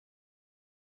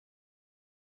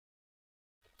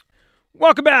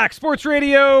Welcome back. Sports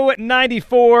Radio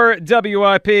 94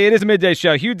 WIP. It is a midday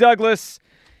show. Hugh Douglas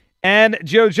and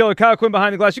Joe Gill, Kyle Quinn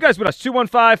behind the glass. You guys with us,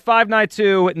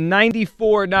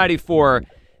 215-592-9494.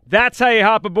 That's how you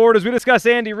hop aboard as we discuss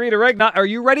Andy Reid. Are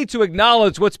you ready to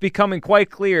acknowledge what's becoming quite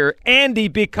clear? Andy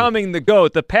becoming the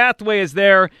GOAT. The pathway is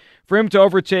there for him to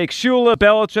overtake Shula,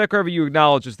 Belichick, whoever you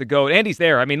acknowledge as the GOAT. Andy's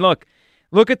there. I mean, look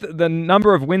at the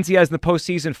number of wins he has in the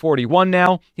postseason, 41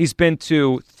 now. He's been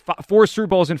to 4 Super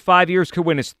Bowls in 5 years, could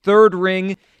win his 3rd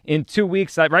ring in 2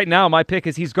 weeks. Right now, my pick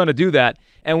is he's going to do that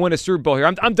and win a Super Bowl here.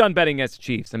 I'm done betting against the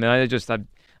Chiefs. I mean,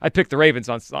 I picked the Ravens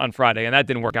on Friday, and that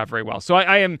didn't work out very well. So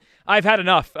I've had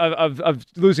enough of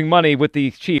losing money with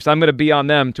the Chiefs. I'm going to be on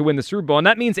them to win the Super Bowl, and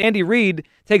that means Andy Reid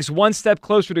takes one step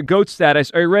closer to GOAT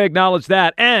status. I acknowledge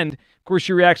that, and of course,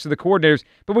 she reacts to the coordinators.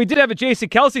 But we did have a Jason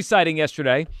Kelce sighting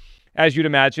yesterday, as you'd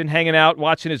imagine, hanging out,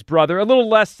 watching his brother. A little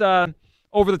less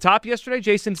over the top yesterday.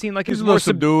 Jason seemed like he was a little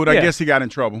subdued. Yeah. I guess he got in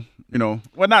trouble. Well,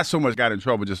 not so much got in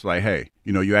trouble, just like, hey,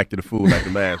 you acted a fool like the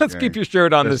last Let's game. keep your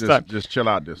shirt on this time. Just chill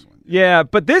out this one. Yeah,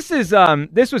 but this was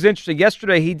interesting.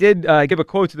 Yesterday, he did give a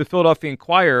quote to the Philadelphia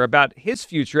Inquirer about his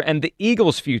future and the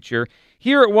Eagles' future.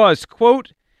 Here it was,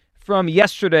 quote from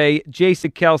yesterday,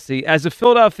 Jason Kelce. As a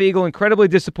Philadelphia Eagle, incredibly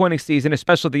disappointing season,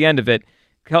 especially at the end of it,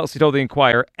 Kelce told the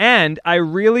Inquirer, and I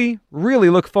really, really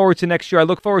look forward to next year. I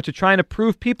look forward to trying to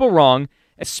prove people wrong,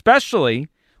 especially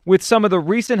with some of the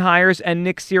recent hires and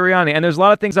Nick Sirianni. And there's a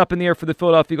lot of things up in the air for the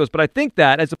Philadelphia Eagles, but I think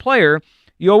that as a player,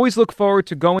 you always look forward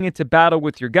to going into battle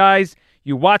with your guys.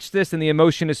 You watch this, and the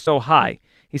emotion is so high.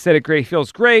 He said it great.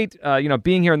 Feels great,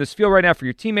 being here in this field right now for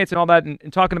your teammates and all that,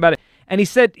 and talking about it. And he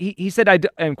said,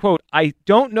 and quote, I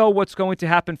don't know what's going to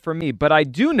happen for me, but I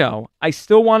do know I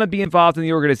still want to be involved in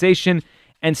the organization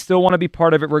and still want to be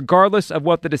part of it, regardless of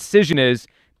what the decision is,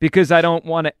 because I don't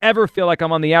want to ever feel like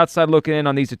I'm on the outside looking in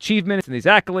on these achievements and these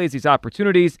accolades, these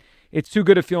opportunities. It's too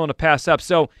good a feeling to pass up.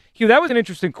 So, Hugh, that was an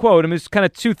interesting quote. I mean, there's kind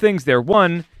of two things there.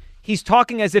 One, he's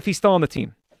talking as if he's still on the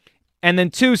team. And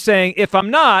then two, saying, if I'm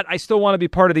not, I still want to be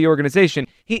part of the organization.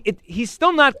 He's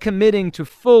still not committing to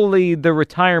fully the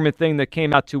retirement thing that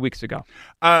came out 2 weeks ago.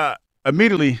 I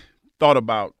immediately thought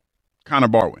about Connor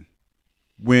Barwin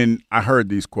when I heard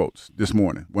these quotes this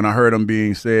morning, when I heard them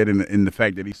being said and the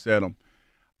fact that he said them.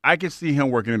 I could see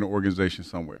him working in an organization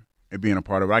somewhere and being a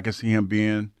part of it. I could see him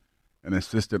being an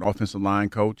assistant offensive line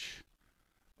coach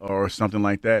or something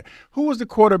like that. Who was the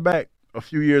quarterback a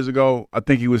few years ago? I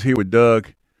think he was here with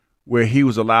Doug, where he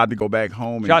was allowed to go back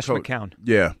home. Josh McCown.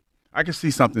 Yeah. I could see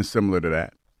something similar to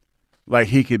that. Like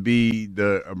he could be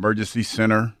the emergency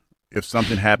center if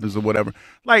something happens or whatever.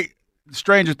 Like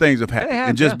stranger things have happened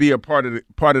and just be a part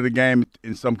of the game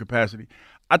in some capacity.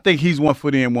 I think he's 1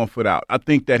 foot in, 1 foot out. I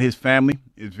think that his family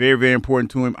is very, very important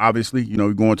to him. Obviously,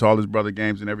 going to all his brother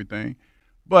games and everything.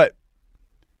 But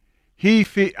I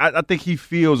think he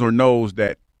feels or knows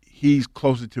that he's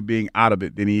closer to being out of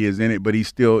it than he is in it, but he's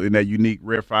still in that unique,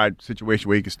 rarefied situation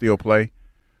where he can still play.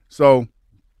 So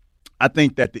I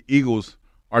think that the Eagles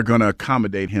are going to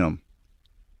accommodate him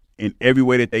in every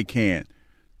way that they can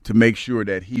to make sure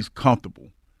that he's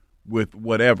comfortable with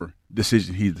whatever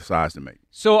decision he decides to make.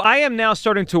 So I am now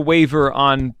starting to waver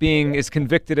on being as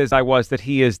convicted as I was that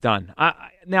he is done. I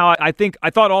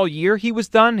thought all year he was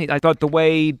done. I thought the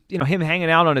way, him hanging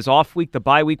out on his off week, the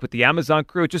bye week with the Amazon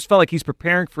crew, it just felt like he's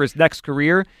preparing for his next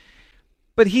career.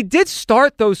 But he did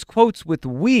start those quotes with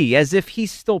 "we" as if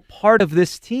he's still part of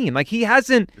this team. Like he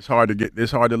hasn't. It's hard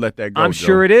to let that go. I'm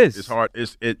sure it is. It's hard.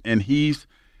 And he's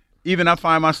even. I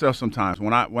find myself sometimes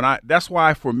when I. That's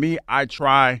why for me, I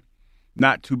try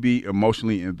not to be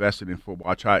emotionally invested in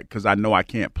football. I try because I know I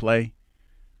can't play,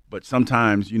 but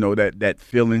sometimes that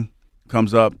feeling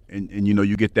comes up, and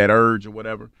you get that urge or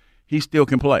whatever. He still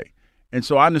can play, and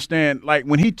so I understand. Like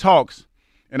when he talks,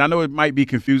 and I know it might be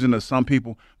confusing to some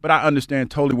people, but I understand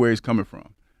totally where he's coming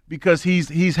from because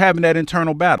he's having that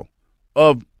internal battle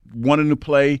of wanting to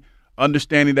play,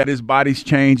 understanding that his body's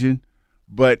changing,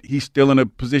 but he's still in a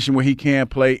position where he can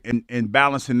play, and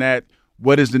balancing that.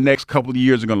 What is the next couple of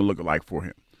years are going to look like for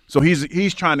him? So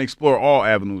he's trying to explore all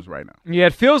avenues right now. Yeah,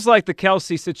 it feels like the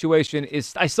Kelce situation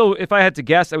is. If I had to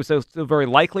guess, I would say still very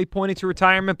likely pointing to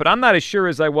retirement, but I'm not as sure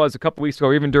as I was a couple weeks ago,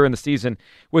 or even during the season,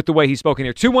 with the way he's spoken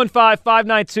here.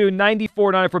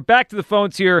 215-592-9494. Back to the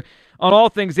phones here on all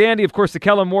things Andy. Of course, the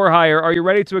Kellen Moore hire. Are you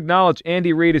ready to acknowledge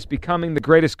Andy Reid is becoming the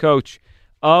greatest coach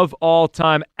of all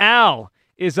time? Al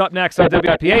is up next on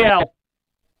WIP. Hey, Al.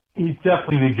 He's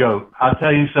definitely the GOAT. I'll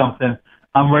tell you something.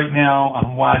 I'm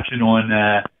watching on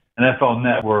NFL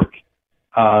Network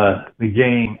the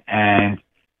game, and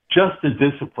just the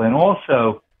discipline.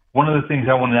 Also, one of the things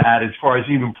I wanted to add as far as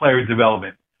even player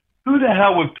development, who the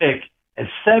hell would pick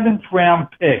a 7th-round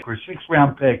pick or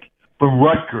 6th-round pick from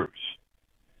Rutgers,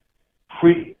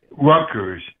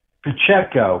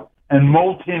 Pacheco, and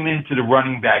mold him into the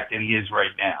running back that he is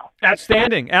right now.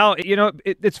 Outstanding. Al,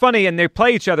 it's funny, and they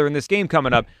play each other in this game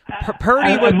coming up.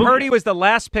 Purdy was the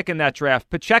last pick in that draft.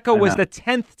 Pacheco was the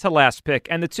 10th to last pick,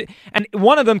 and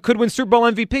one of them could win Super Bowl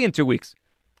MVP in 2 weeks.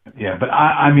 Yeah, but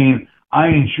I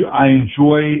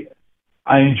enjoy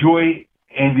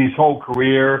Andy's whole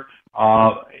career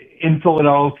in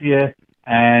Philadelphia,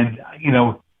 and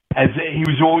as he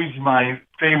was always my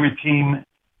favorite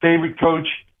coach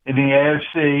in the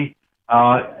AFC.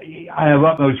 I have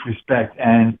utmost respect,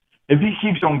 and if he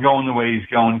keeps on going the way he's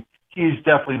going, he is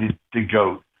definitely the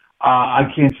GOAT.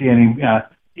 I can't see any,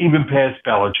 even past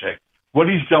Belichick. What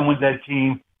he's done with that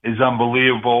team is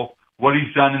unbelievable. What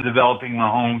he's done in developing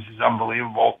Mahomes is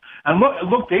unbelievable. And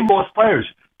look, they lost players.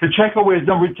 Pacheco wears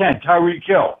number 10, Tyreek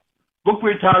Hill. Look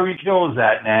where Tyreek Hill is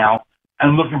at now,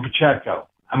 and look at Pacheco.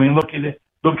 I mean, look at the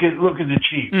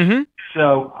Chiefs. Mm-hmm.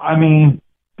 So, I mean,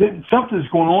 something's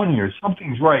going on here.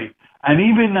 Something's right. And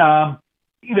even, and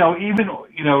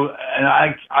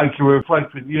I can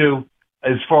reflect with you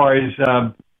as far as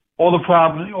all the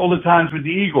problems, all the times with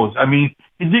the Eagles. I mean,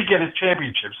 he did get his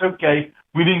championships. Okay,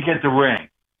 we didn't get the ring,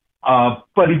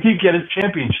 but he did get his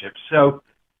championships. So,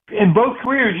 in both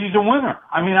careers, he's a winner.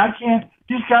 I mean, I can't.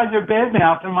 These guys are bad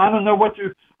mouthing him. I don't know what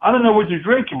they're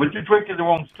drinking, but they're drinking the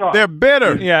wrong stuff. They're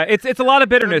bitter. Yeah, it's a lot of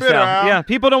bitterness, Al. Yeah,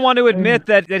 people don't want to admit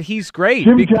that he's great.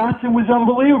 Jim Johnson was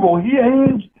unbelievable. He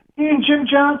and Jim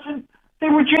Johnson, they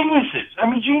were geniuses. I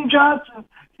mean, Jim Johnson,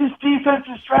 his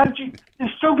defensive strategy is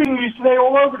still being used today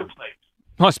all over the place.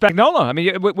 Well, Spagnuolo, I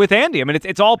mean, with Andy, I mean,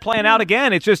 it's all playing out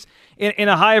again. It's just in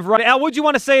a high of run. Al, what do you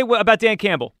want to say about Dan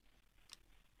Campbell?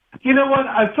 You know what?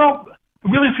 I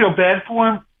really feel bad for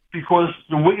him because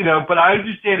but I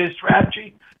understand his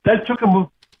strategy. That took him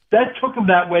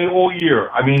that way all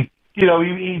year. I mean, he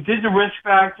did the risk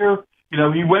factor.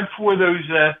 He went for those.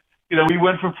 He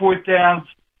went for 4th downs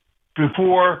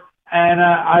before, and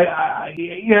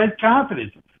he had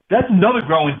confidence. That's another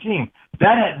growing team.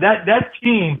 That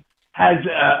team has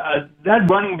that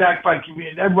running back by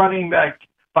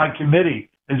committee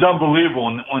is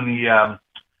unbelievable on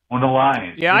the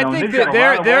Lions. Yeah, I think that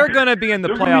they're going to be in the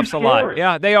playoffs a lot.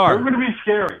 Yeah, they are. They're going to be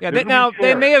scary. Yeah,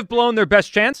 they may have blown their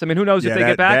best chance. I mean, who knows if they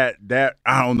get back? That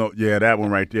I don't know. Yeah, that one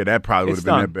right there, that probably would have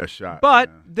been their best shot. But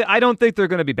I don't think they're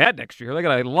going to be bad next year. They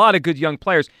got a lot of good young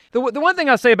players. The one thing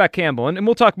I'll say about Campbell, and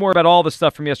we'll talk more about all the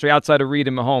stuff from yesterday outside of Reed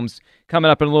and Mahomes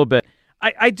coming up in a little bit.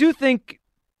 I do think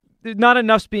not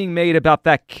enough's being made about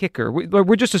that kicker.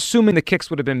 We're just assuming the kicks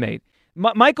would have been made.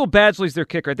 Michael Badgley's their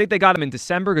kicker. I think they got him in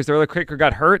December because their other kicker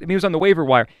got hurt. I mean, he was on the waiver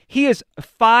wire. He is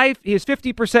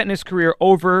 50% in his career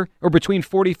over or between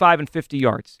 45 and 50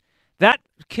 yards. That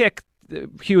kick,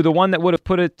 Hugh, the one that would have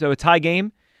put it to a tie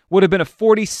game, would have been a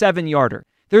 47-yarder.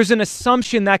 There's an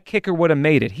assumption that kicker would have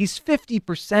made it. He's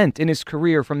 50% in his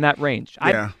career from that range.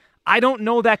 Yeah. I don't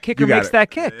know that kicker makes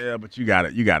that kick. Yeah, but you got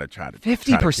to try to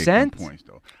 50% points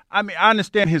though. I mean, I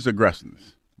understand his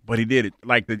aggressiveness. But he did it.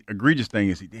 Like, the egregious thing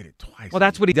is he did it twice. Well,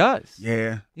 that's what he does.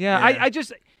 Yeah. I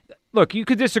just – look, you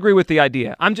could disagree with the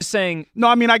idea. I'm just saying – No,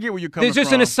 I mean, I get where you're coming from. There's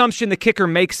just an assumption the kicker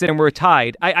makes it and we're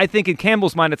tied. I think in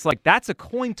Campbell's mind it's like that's a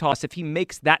coin toss if he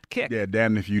makes that kick. Yeah,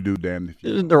 damned if you do, damned if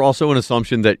you Isn't there also an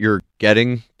assumption that you're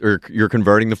getting or you're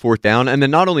converting the 4th down? And then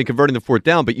not only converting the 4th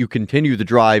down, but you continue the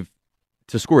drive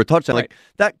to score a touchdown. Right. Like,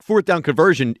 that 4th down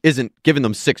conversion isn't giving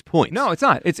them 6 points. No, it's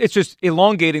not. It's just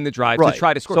elongating the drive to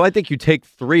try to score. So I think you take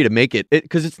 3 to make it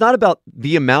because it's not about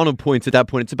the amount of points at that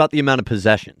point. It's about the amount of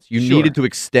possessions. You needed to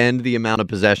extend the amount of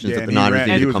possessions that the Niners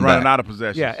needed to come back. He was running out of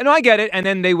possessions. Yeah, and I get it. And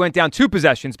then they went down 2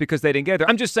 possessions because they didn't get there.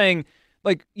 I'm just saying,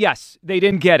 like, yes, they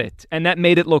didn't get it, and that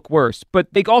made it look worse. But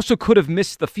they also could have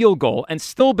missed the field goal and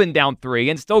still been down 3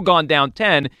 and still gone down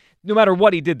 10. No matter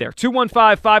what he did there.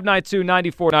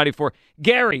 215-592-9494.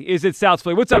 Gary is at South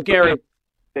Philly. What's up, Gary?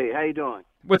 Hey, how you doing?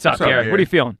 What's up, Gary? What are you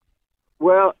feeling?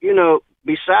 Well,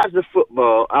 besides the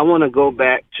football, I want to go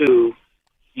back to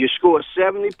you scored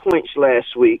 70 points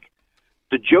last week.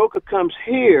 The Joker comes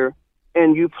here,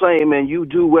 and you play him, and you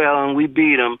do well, and we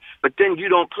beat him, but then you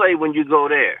don't play when you go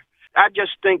there. I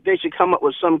just think they should come up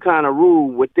with some kind of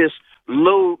rule with this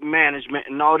load management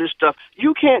and all this stuff.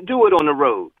 You can't do it on the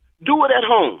road. Do it at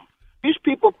home. These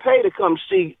people pay to come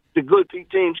see the good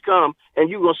teams come, and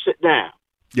you're going to sit down.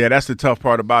 Yeah, that's the tough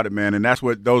part about it, man, and that's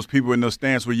what those people in those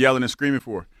stands were yelling and screaming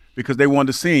for because they wanted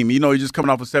to see him. You're just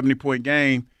coming off a 70-point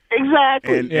game.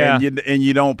 Exactly. And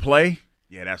you don't play.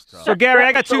 Yeah, that's tough. So,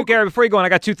 Gary, Gary, before you go on, I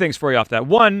got 2 things for you off that.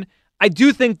 One, I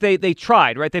do think they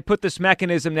tried, right? They put this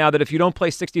mechanism now that if you don't play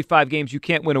 65 games, you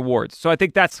can't win awards. So I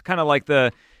think that's kind of like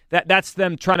the That's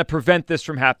them trying to prevent this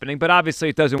from happening, but obviously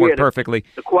it doesn't work perfectly.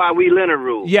 The Kawhi Leonard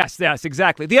rule. Yes,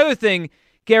 exactly. The other thing,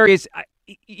 Gary, is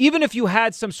even if you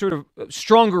had some sort of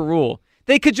stronger rule,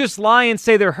 they could just lie and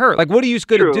say they're hurt. Like, what are you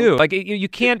going to do? Like, you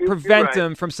can't prevent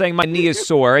them from saying my knee is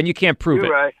sore, and you can't prove it.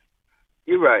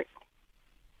 You're right.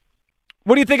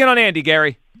 What are you thinking on Andy,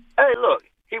 Gary? Hey, look,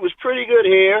 he was pretty good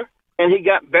here, and he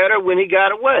got better when he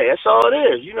got away. That's all it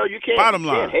is. You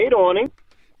can't hate on him.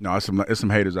 No, there's some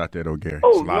haters out there, though, Gary.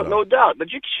 Oh, no doubt.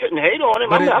 But you shouldn't hate on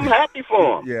him. I'm happy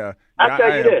for him. Yeah. I'll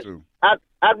tell you this.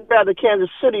 I'd rather Kansas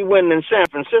City win than San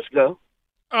Francisco.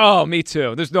 Oh, me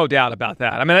too. There's no doubt about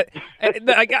that. I mean,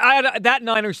 that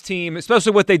Niners team,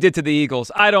 especially what they did to the Eagles,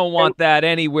 I don't want that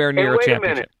anywhere near a championship.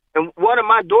 Wait a minute. And one of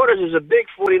my daughters is a big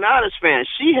 49ers fan.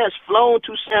 She has flown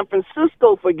to San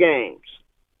Francisco for games.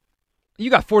 You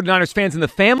got 49ers fans in the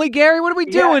family, Gary? What are we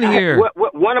doing here?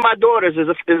 One of my daughters is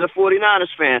a 49ers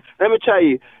fan. Let me tell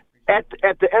you, at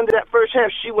the end of that first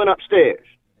half, she went upstairs.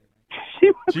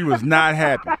 She was not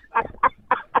happy.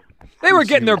 They were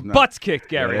getting their butts kicked,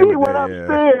 Gary. She went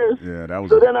upstairs. Yeah, that was.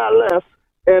 So then I left,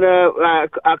 and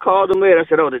I called them later. I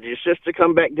said, "Oh, did your sister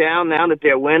come back down now that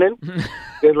they're winning?"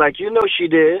 They're like, she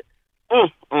did.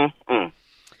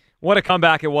 What a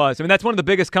comeback it was. I mean, that's one of the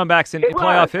biggest comebacks in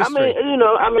playoff history.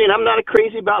 I'm not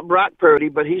crazy about Brock Purdy,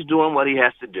 but he's doing what he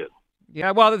has to do.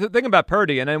 Yeah, well, the thing about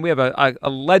Purdy, and then we have a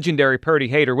legendary Purdy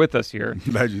hater with us here.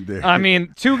 Legendary. I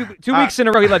mean, two weeks in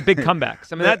a row, he led big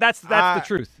comebacks. I mean, that's the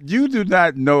truth. You do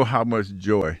not know how much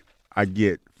joy I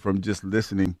get from just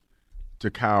listening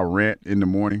to Kyle rant in the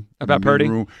morning about Purdy.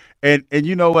 Room. And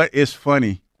you know what? It's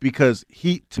funny because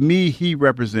to me he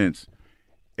represents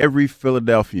every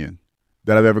Philadelphian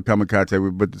that I've ever come in contact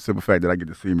with, but the simple fact that I get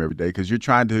to see him every day, because you're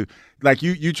trying to, like,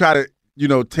 you try to,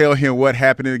 tell him what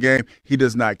happened in the game. He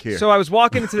does not care. So I was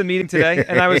walking into the meeting today,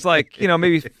 and I was like,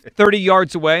 maybe 30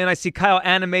 yards away, and I see Kyle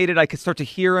animated. I could start to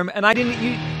hear him, and I didn't.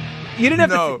 You didn't have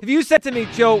to. If you said to me,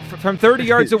 Joe, from 30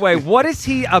 yards away, what is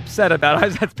he upset about? I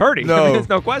was, that's Purdy. No, I mean, there's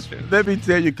no question. Let me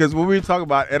tell you, because when we talk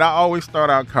about, and I always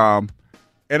start out calm,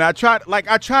 and I try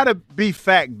to be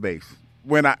fact based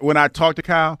when I talk to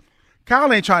Kyle.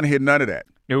 Kyle ain't trying to hit none of that.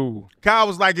 No. Kyle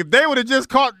was like, if they would have just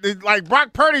caught, like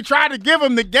Brock Purdy tried to give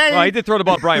him the game. Well, he did throw the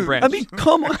ball to Brian Branch. I mean,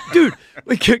 come on, dude.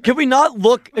 Can we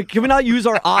not use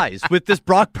our eyes with this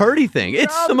Brock Purdy thing?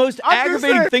 It's the most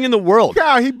aggravating thing in the world.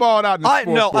 Kyle, he balled out in the fourth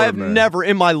quarter, I have never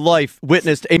in my life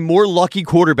witnessed a more lucky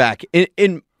quarterback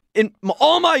in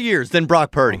all my years than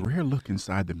Brock Purdy. A rare look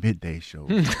inside the midday show.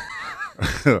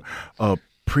 A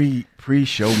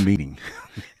pre-show meeting.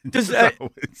 Does That's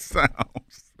how it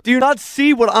sounds. Do you not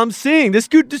see what I'm seeing? This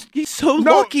dude, he's so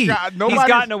lucky. He's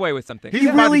gotten away with something. He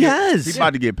really has. He's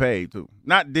about to get paid, too.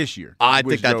 Not this year. I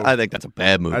think that's a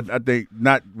bad move. I think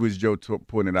not with Joe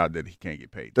pointing out that he can't get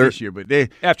paid this year, but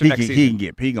after next season. He going to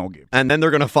get paid. And then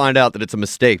they're going to find out that it's a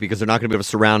mistake because they're not going to be able to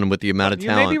surround him with the amount of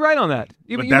talent. You may be right on that.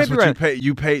 But that's what you pay.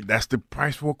 You pay. That's the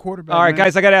price for a quarterback. All right,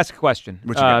 guys, I got to ask a question.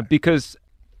 What you got? Because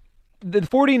the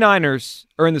 49ers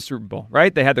are in the Super Bowl,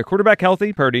 right? They had their quarterback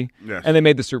healthy, Purdy, and they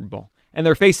made the Super Bowl. And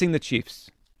they're facing the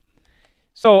Chiefs.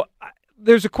 So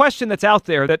there's a question that's out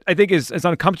there that I think is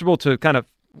uncomfortable to kind of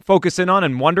focus in on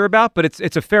and wonder about, but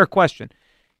it's a fair question.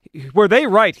 Were they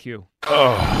right, Hugh?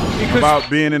 About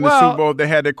being in the Super Bowl, they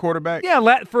had their quarterback?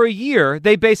 Yeah, for a year,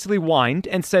 they basically whined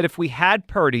and said if we had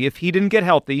Purdy, if he didn't get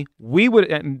healthy, we would,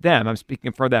 and them, I'm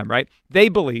speaking for them, right? They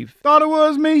believe. Thought it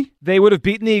was me. They would have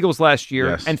beaten the Eagles last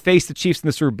year and faced the Chiefs in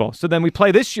the Super Bowl. So then we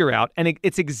play this year out, and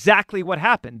it's exactly what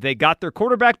happened. They got their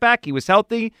quarterback back. He was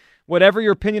healthy. Whatever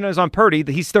your opinion is on Purdy,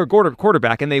 he's their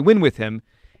quarterback, and they win with him.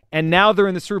 And now they're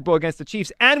in the Super Bowl against the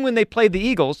Chiefs. And when they played the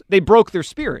Eagles, they broke their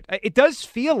spirit. It does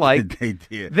feel like they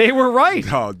did. They were right.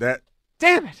 No,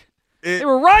 damn it. They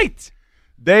were right.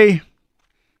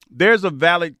 There's a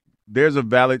valid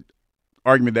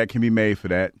argument that can be made for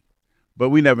that, but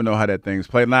we never know how that thing's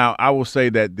played. Now, I will say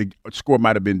that the score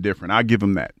might have been different. I'll give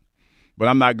them that. But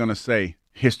I'm not going to say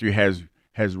history has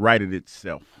righted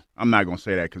itself. I'm not going to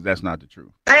say that because that's not the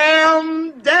truth.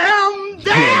 Damn.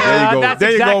 There you go. That's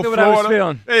there exactly you go, what Florida. I was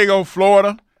feeling. There you go,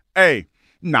 Florida. Hey,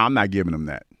 no, I'm not giving them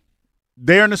that.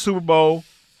 They're in the Super Bowl.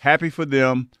 Happy for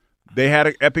them. They had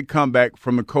an epic comeback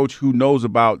from a coach who knows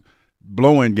about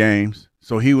blowing games.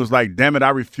 So he was like, damn it, I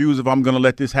refuse if I'm going to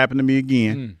let this happen to me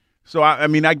again. So, I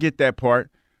mean, I get that part.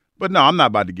 But, no, I'm not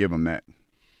about to give them that.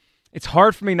 It's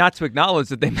hard for me not to acknowledge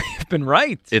that they may have been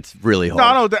right. It's really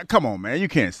hard. No, come on, man. You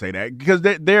can't say that because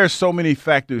there are so many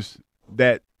factors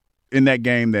that in that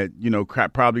game that,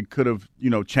 probably could have,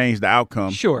 changed the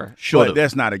outcome. Sure. But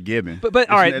that's not a given. But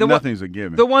all right. Nothing's a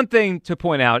given. The one thing to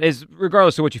point out is,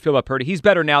 regardless of what you feel about Purdy, he's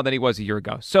better now than he was a year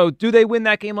ago. So do they win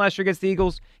that game last year against the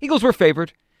Eagles? Eagles were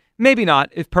favored. Maybe not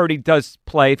if Purdy does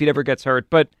play, if he ever gets hurt.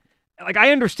 But like,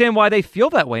 I understand why they feel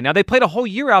that way. Now, they played a whole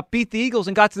year out, beat the Eagles,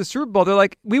 and got to the Super Bowl. They're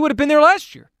like, we would have been there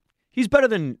last year. He's better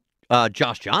than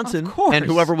Josh Johnson course. and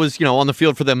whoever was on the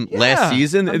field for them last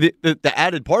season. The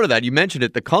added part of that, you mentioned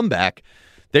it, the comeback.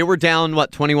 They were down,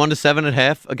 21-7 at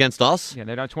half against us? Yeah,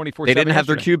 they're down 24-7. They didn't have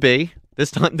their QB.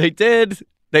 This time they did.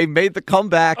 They made the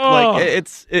comeback. Oh. Like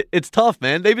it's tough,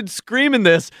 man. They've been screaming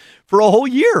this for a whole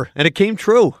year, and it came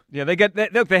true. Yeah, they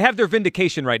have their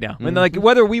vindication right now. And like,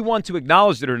 whether we want to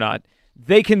acknowledge it or not,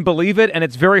 they can believe it, and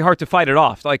it's very hard to fight it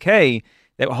off. Like, hey,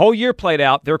 that whole year played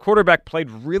out. Their quarterback played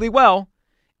really well,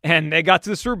 and they got to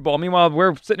the Super Bowl. Meanwhile,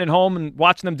 we're sitting at home and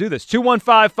watching them do this.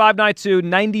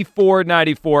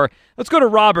 215-592-9494. Let's go to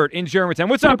Robert in Germantown.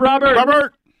 What's up, Robert?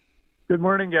 Robert. Good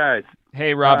morning, guys.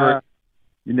 Hey, Robert.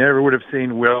 You never would have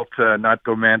seen Wilt not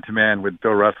go man-to-man with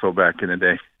Bill Russell back in the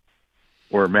day,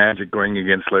 or Magic going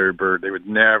against Larry Bird. They would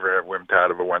never have wimped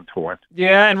out of a 1-to-1.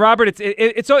 Yeah, and Robert,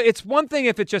 it's one thing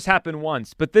if it just happened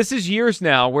once, but this is years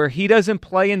now where he doesn't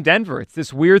play in Denver. It's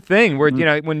this weird thing where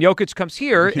when Jokic comes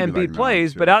here, Embiid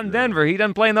plays, but out in Denver, he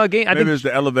doesn't play in the game. Maybe it's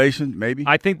the elevation, maybe.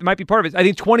 I think it might be part of it. I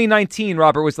think 2019,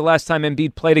 Robert, was the last time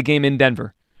Embiid played a game in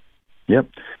Denver.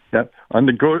 Yep. On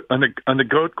the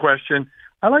GOAT question,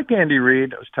 I like Andy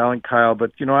Reid. I was telling Kyle,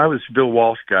 but I was a Bill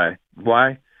Walsh guy.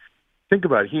 Why? Think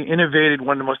about it. He innovated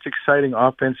one of the most exciting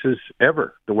offenses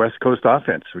ever, the West Coast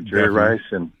offense, with Jerry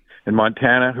Rice and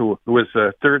Montana, who was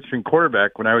a third-string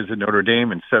quarterback when I was at Notre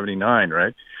Dame in '79.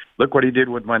 Right? Look what he did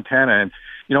with Montana, and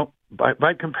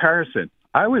by comparison,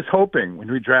 I was hoping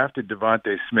when we drafted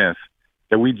Devontae Smith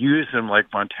that we'd use him like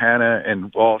Montana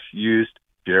and Walsh used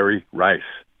Jerry Rice.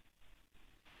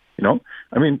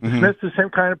 Smith's the same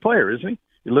kind of player, isn't he?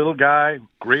 A little guy,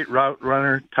 great route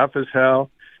runner, tough as hell.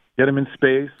 Get him in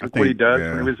space. Look what he does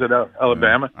when he was at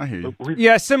Alabama. I hear you.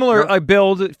 Yeah, similar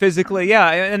build physically. Yeah,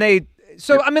 and they.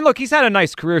 So look, he's had a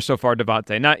nice career so far,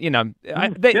 Devontae. Not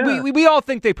we all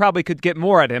think they probably could get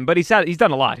more at him, but he's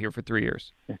done a lot here for 3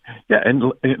 years. Yeah,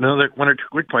 and another one or two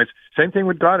quick points. Same thing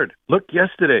with Goddard. Look,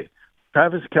 yesterday,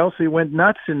 Travis Kelce went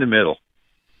nuts in the middle.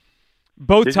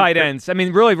 Both tight ends.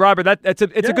 Really, Robert, it's a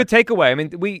good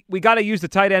takeaway. We got to use the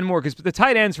tight end more because the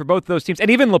tight ends for both of those teams, and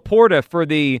even Laporta for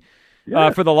the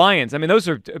Lions. Those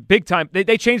are big time.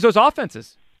 They changed those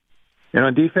offenses. And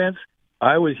on defense,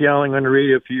 I was yelling on the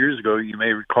radio a few years ago. You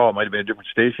may recall, it might have been a different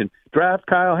station. Draft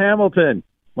Kyle Hamilton,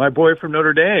 my boy from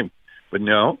Notre Dame. But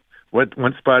no, what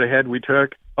one spot ahead we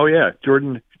took? Oh yeah,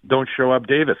 Jordan, don't show up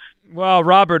Davis. Well,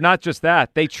 Robert, not just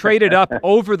that. They traded up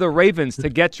over the Ravens to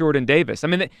get Jordan Davis.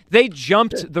 They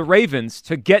jumped the Ravens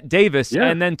to get Davis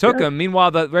and then took him.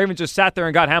 Meanwhile, the Ravens just sat there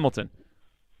and got Hamilton.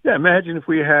 Yeah, imagine if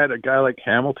we had a guy like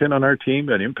Hamilton on our team,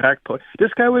 an impact player.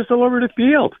 This guy was all over the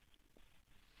field.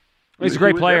 He's a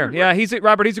great player. Yeah, he's a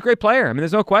great player.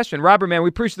 There's no question. Robert, man, we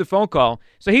appreciate the phone call.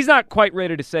 So he's not quite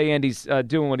ready to say Andy's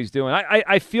doing what he's doing.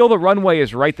 I feel the runway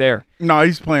is right there. No,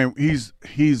 he's playing. He's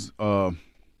on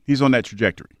that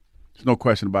trajectory. There's no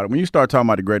question about it. When you start talking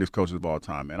about the greatest coaches of all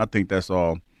time, man, I think that's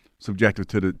all subjective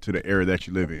to the era that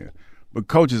you live in. But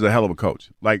coach is a hell of a coach.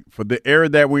 Like, for the era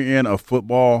that we're in of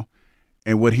football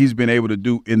and what he's been able to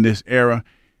do in this era,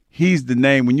 he's the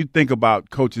name. When you think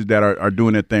about coaches that are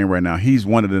doing their thing right now, he's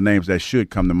one of the names that should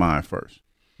come to mind first,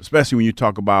 especially when you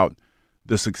talk about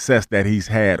the success that he's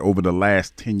had over the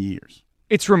last 10 years.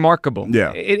 It's remarkable.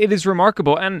 Yeah. It is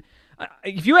remarkable. And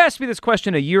if you asked me this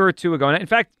question a year or two ago, and in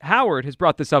fact, Howard has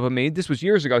brought this up with me. This was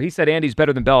years ago. He said Andy's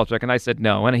better than Belichick, and I said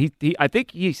no. And I think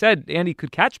he said Andy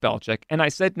could catch Belichick, and I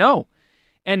said no.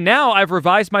 And now I've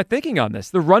revised my thinking on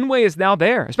this. The runway is now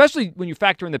there, especially when you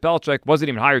factor in that Belichick wasn't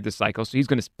even hired this cycle, so he's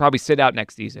going to probably sit out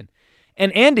next season.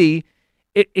 And Andy,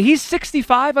 he's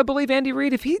 65, I believe, Andy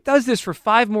Reid. If he does this for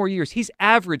 5 more years, he's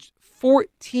averaged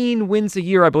 14 wins a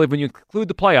year, I believe, when you include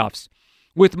the playoffs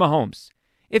with Mahomes.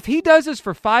 If he does this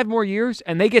for 5 more years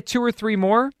and they get 2 or 3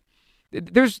 more,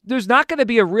 there's not going to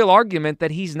be a real argument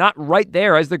that he's not right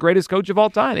there as the greatest coach of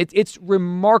all time. It's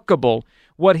remarkable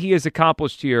what he has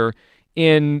accomplished here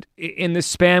in this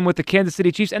span with the Kansas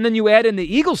City Chiefs. And then you add in the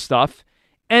Eagles stuff,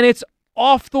 and it's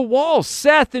off the wall.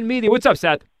 Seth in media. What's up,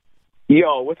 Seth?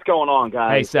 Yo, what's going on,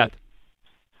 guys? Hey, Seth.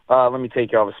 Let me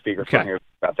take you off a speakerphone here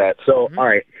about that. So, all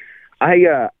right.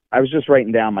 I was just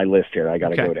writing down my list here. I got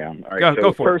to go down. All right.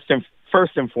 Go for it.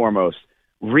 First and foremost,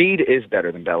 Reid is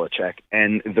better than Belichick.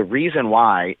 And the reason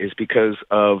why is because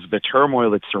of the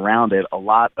turmoil that surrounded a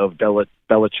lot of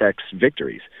Belichick's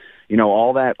victories.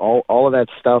 All of that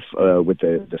stuff with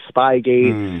the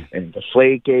Spygate and the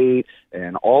Flakegate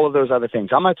and all of those other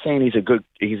things. I'm not saying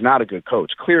he's not a good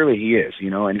coach. Clearly he is,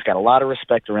 and he's got a lot of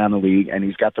respect around the league, and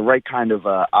he's got the right kind of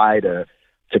eye to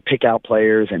pick out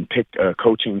players and pick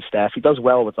coaching staff. He does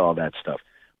well with all that stuff.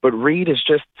 But Reed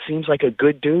seems like a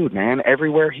good dude, man.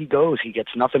 Everywhere he goes, he gets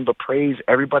nothing but praise.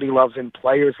 Everybody loves him.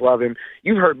 Players love him.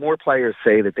 You've heard more players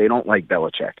say that they don't like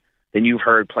Belichick than you've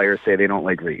heard players say they don't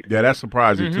like Reed. Yeah, that's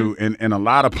surprising too. And a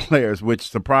lot of players, which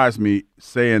surprised me,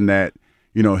 saying that,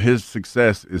 his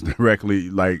success is directly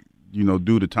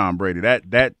due to Tom Brady.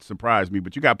 That surprised me.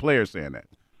 But you got players saying that.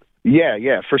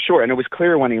 Yeah, for sure. And it was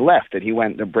clear when he left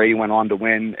that Brady went on to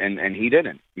win and he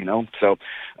didn't, So,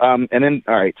 and then,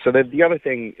 all right, so the other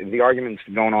thing, the argument's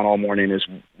going on all morning is,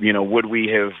 would we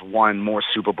have won more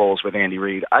Super Bowls with Andy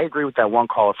Reid? I agree with that one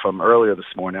call from earlier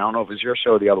this morning. I don't know if it was your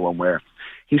show or the other one where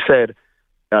he said,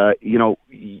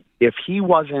 if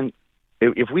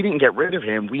we didn't get rid of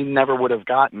him, we never would have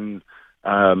gotten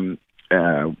Doug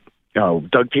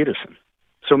Peterson.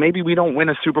 So maybe we don't win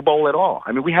a Super Bowl at all.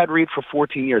 I mean, we had Reid for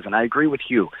 14 years, and I agree with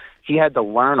you. He had to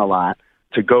learn a lot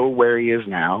to go where he is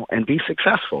now and be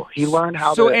successful. He learned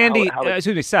how to... Andy,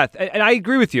 excuse me, Seth, and I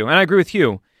agree with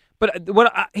you, But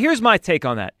here's my take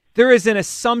on that. There is an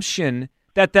assumption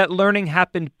that learning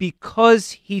happened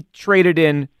because he traded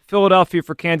in Philadelphia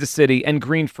for Kansas City and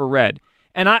green for red.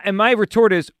 And my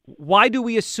retort is, why do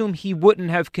we assume he wouldn't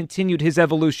have continued his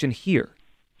evolution here?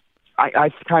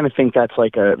 I kind of think that's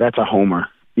a homer.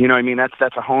 You know what I mean? That's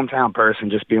a hometown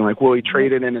person just being like, well, he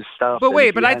traded in his stuff. But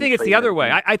wait, I think it's the other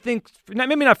way. I think,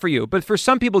 maybe not for you, but for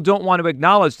some people don't want to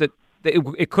acknowledge that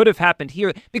it could have happened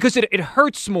here because it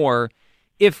hurts more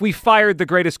if we fired the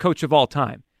greatest coach of all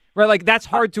time. Right? Like, that's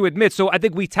hard to admit. So I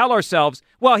think we tell ourselves,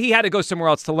 well, he had to go somewhere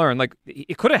else to learn. Like,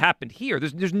 it could have happened here.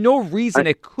 There's no reason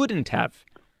it couldn't have.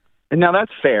 And now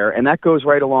that's fair, and that goes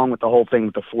right along with the whole thing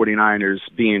with the 49ers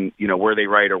being, were they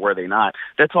right or were they not?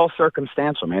 That's all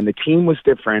circumstantial, man. The team was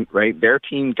different, right? Their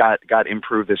team got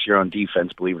improved this year on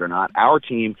defense, believe it or not. Our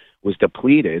team was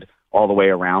depleted all the way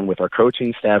around with our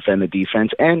coaching staff and the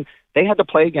defense, and they had to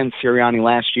play against Sirianni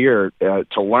last year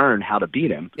to learn how to beat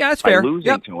him. Yeah, that's fair. By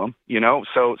losing to him,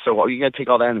 So you got to take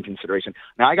all that into consideration.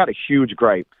 Now, I got a huge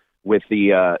gripe with the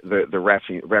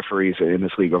referees in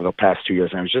this league over the past 2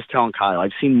 years. And I was just telling Kyle, I've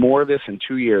seen more of this in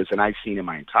 2 years than I've seen in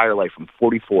my entire life. I'm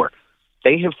 44.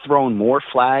 They have thrown more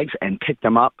flags and picked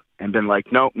them up and been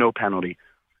like, no penalty.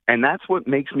 And that's what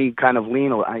makes me kind of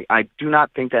lean. I do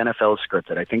not think the NFL is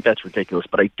scripted. I think that's ridiculous.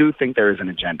 But I do think there is an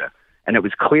agenda. And it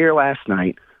was clear last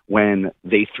night when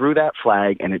they threw that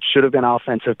flag, and it should have been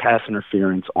offensive pass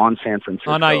interference on San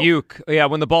Francisco. On Ayuk, yeah,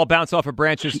 when the ball bounced off of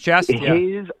Branch's chest.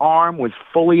 His arm was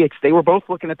fully they were both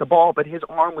looking at the ball, but his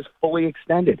arm was fully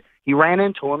extended. He ran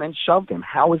into him and shoved him.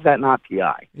 How is that not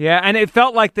PI? Yeah, and it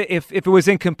felt like if it was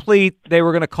incomplete, they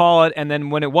were going to call it, and then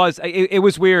when it was, it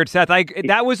was weird, Seth.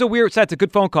 That was a weird, Seth, a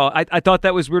good phone call. I thought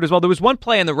that was weird as well. There was one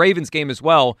play in the Ravens game as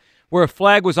well where a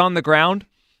flag was on the ground,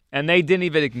 and they didn't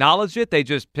even acknowledge it. They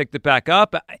just picked it back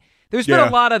up. There's been a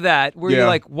lot of that where you're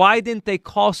like, why didn't they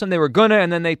call something they were gonna, and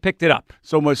then they picked it up?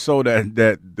 So much so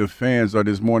that the fans are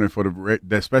this morning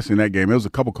especially in that game. There was a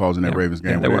couple calls in that Ravens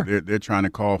game where they're trying to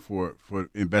call for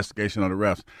investigation on the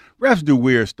refs. Refs do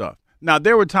weird stuff. Now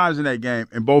there were times in that game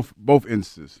in both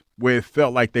instances where it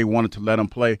felt like they wanted to let them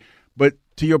play, but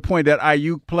to your point, that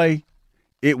Ayuk play,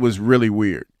 it was really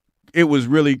weird. It was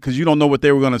really because you don't know what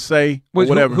they were going to say or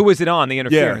whatever. Who was it on, the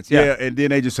interference? Yeah, and then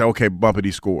they just say, okay,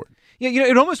 Bumpity scored. Yeah,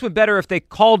 it almost went better if they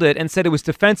called it and said it was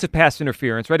defensive pass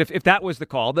interference, right? If that was the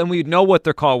call, then we'd know what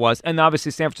their call was, and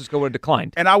obviously San Francisco would have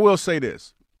declined. And I will say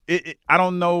this. I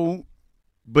don't know,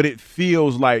 but it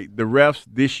feels like the refs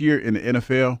this year in the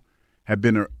NFL have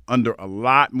been under a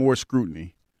lot more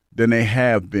scrutiny than they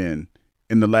have been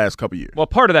in the last couple of years. Well,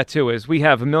 part of that, too, is we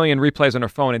have a million replays on our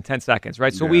phone in 10 seconds,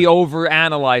 right? So we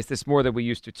overanalyze this more than we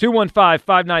used to.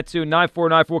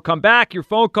 215-592-9494. We'll come back. Your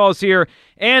phone calls here.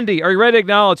 Andy, are you ready to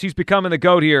acknowledge he's becoming the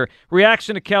GOAT here?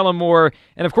 Reaction to Kellen Moore.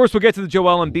 And, of course, we'll get to the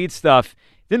Joel Embiid stuff.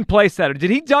 Didn't play Saturday. Did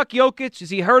he duck Jokic? Is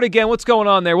he hurt again? What's going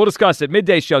on there? We'll discuss it.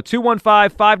 Midday Show,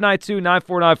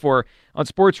 215-592-9494 on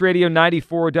Sports Radio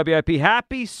 94 WIP.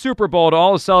 Happy Super Bowl to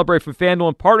all to celebrate from FanDuel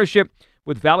in partnership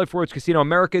with Valley Forge Casino,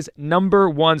 America's #1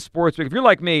 sportsbook. If you're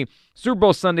like me, Super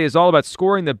Bowl Sunday is all about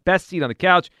scoring the best seat on the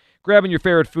couch, grabbing your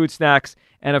favorite food snacks,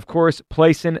 and, of course,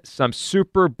 placing some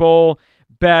Super Bowl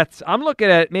bets. I'm looking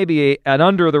at maybe an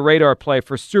under-the-radar play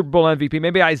for Super Bowl MVP,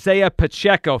 maybe Isaiah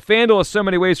Pacheco. FanDuel has so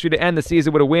many ways for you to end the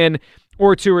season with a win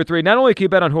or 2 or 3. Not only can you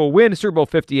bet on who will win Super Bowl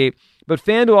 58, but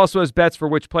FanDuel also has bets for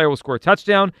which player will score a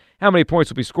touchdown, how many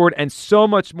points will be scored, and so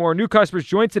much more. New customers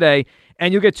join today,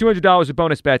 and you'll get $200 of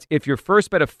bonus bets if your first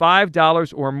bet of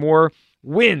 $5 or more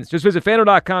wins. Just visit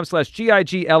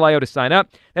FanDuel.com/GIGLIO to sign up.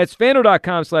 That's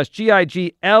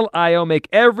FanDuel.com/GIGLIO. Make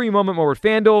every moment more with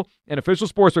FanDuel, an official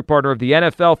sportsbook partner of the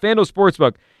NFL. FanDuel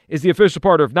Sportsbook is the official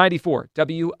partner of 94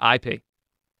 WIP.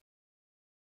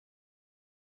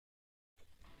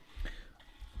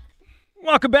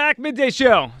 Welcome back. Midday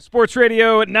Show. Sports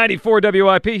Radio at 94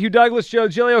 WIP. Hugh Douglas, Joe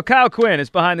Giglio, Kyle Quinn is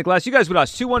behind the glass. You guys with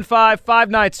us.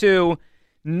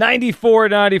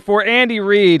 215-592-9494. Andy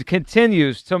Reid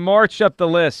continues to march up the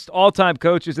list. All-time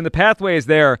coaches, and the pathway is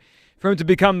there for him to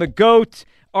become the GOAT.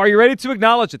 Are you ready to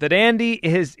acknowledge it, that Andy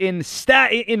is in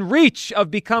reach of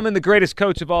becoming the greatest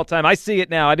coach of all time? I see it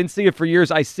now. I didn't see it for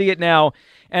years. I see it now.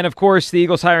 And, of course, the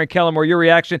Eagles hiring Kellen Moore. Your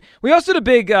reaction. We also did a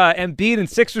big Embiid and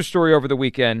Sixers story over the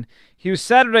weekend. He was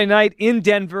Saturday night in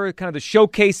Denver, kind of the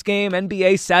showcase game,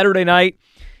 NBA Saturday night.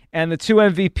 And the two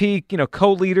MVP,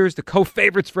 co-leaders, the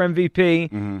co-favorites for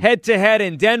MVP, head-to-head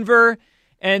in Denver.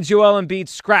 And Joel Embiid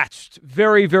scratched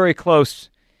very, very close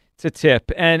to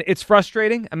tip. And it's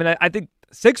frustrating. I mean, I think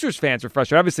Sixers fans are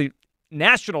frustrated. Obviously,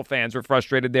 national fans are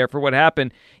frustrated there for what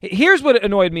happened. Here's what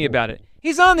annoyed me about it.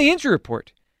 He's on the injury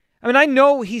report. I mean, I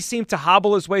know he seemed to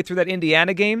hobble his way through that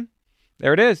Indiana game.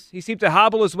 There it is. He seemed to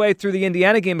hobble his way through the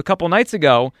Indiana game a couple nights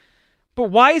ago.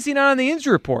 But why is he not on the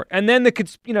injury report? And then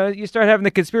you start having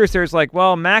the conspiracy theories like,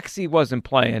 well, Maxey wasn't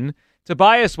playing.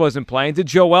 Tobias wasn't playing. Did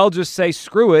Joel just say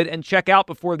screw it and check out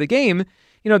before the game?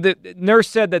 The nurse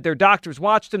said that their doctors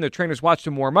watched him, their trainers watched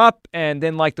him warm up, and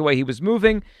didn't like the way he was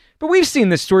moving. But we've seen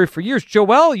this story for years.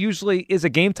 Joel usually is a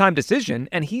game-time decision,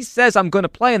 and he says, I'm going to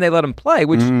play, and they let him play,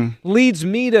 which leads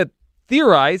me to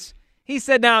theorize he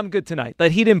said, I'm good tonight.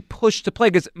 That he didn't push to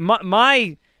play, because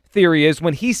my theory is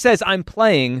when he says, I'm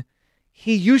playing,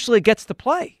 he usually gets to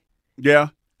play. Yeah,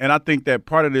 and I think that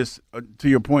part of this, to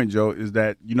your point, Joe, is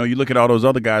that, you look at all those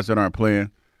other guys that aren't playing,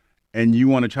 and you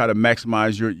want to try to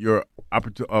maximize your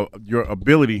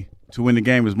ability to win the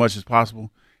game as much as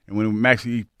possible. And when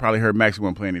Maxey probably heard Maxey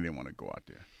wasn't playing, he didn't want to go out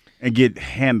there and get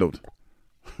handled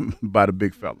by the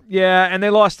big fella. Yeah, and they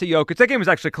lost to Jokic. That game was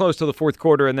actually close till the fourth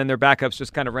quarter, and then their backups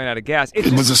just kind of ran out of gas.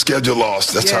 It was a schedule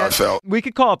loss. That's how it felt. We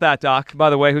could call it that, Doc, by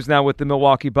the way, who's now with the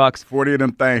Milwaukee Bucks. 40 of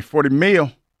them things, 40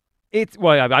 mil.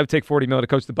 I would take $40 million to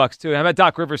coach the Bucks too. How about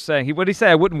Doc Rivers saying what did he say?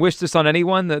 I wouldn't wish this on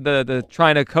anyone. The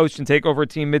trying to coach and take over a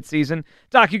team midseason.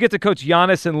 Doc, you get to coach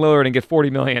Giannis and Lillard and get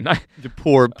 $40 million.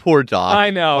 Poor Doc. I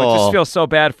know. It just feels so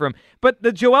bad for him. But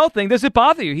the Joel thing, does it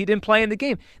bother you? He didn't play in the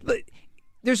game.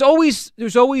 There's always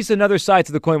another side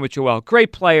to the coin with Joel.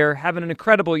 Great player, having an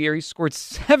incredible year. He scored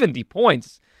 70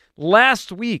 points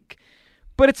last week.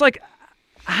 But it's like,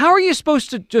 how are you supposed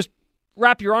to just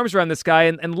wrap your arms around this guy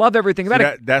and love everything about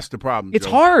it? That's the problem, It's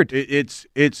Joe. hard. It's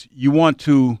you want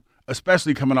to,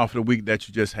 especially coming off of the week that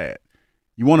you just had,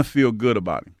 you want to feel good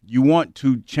about him. You want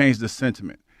to change the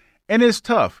sentiment. And it's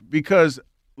tough because,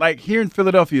 like here in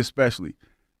Philadelphia especially,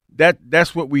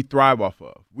 that's what we thrive off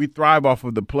of. We thrive off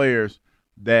of the players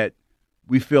that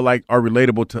we feel like are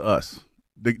relatable to us,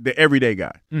 the everyday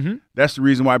guy. Mm-hmm. That's the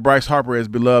reason why Bryce Harper is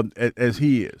beloved as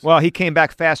he is. Well, he came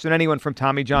back faster than anyone from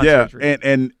Tommy John surgery.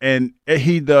 and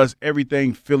he does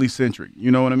everything Philly-centric. You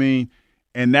know what I mean?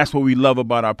 And that's what we love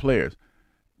about our players.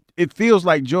 It feels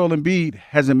like Joel Embiid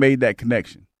hasn't made that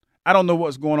connection. I don't know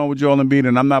what's going on with Joel Embiid,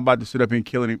 and I'm not about to sit up here and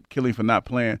kill him for not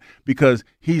playing because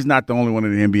he's not the only one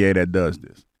in the NBA that does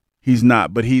this. He's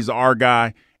not, but he's our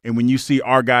guy. And when you see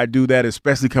our guy do that,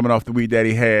 especially coming off the week that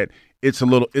he had, it's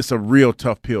a real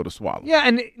tough pill to swallow. Yeah,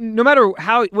 and no matter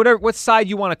what side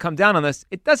you want to come down on this,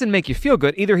 it doesn't make you feel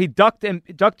good. Either he ducked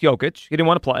Jokic, he didn't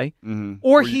want to play,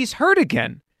 or he's hurt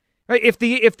again. Right? If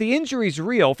the injury's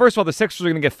real, first of all, the Sixers are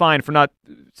going to get fined for not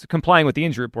complying with the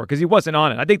injury report because he wasn't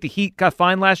on it. I think the Heat got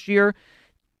fined last year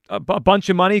a bunch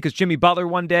of money because Jimmy Butler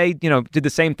one day, did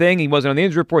the same thing. He wasn't on the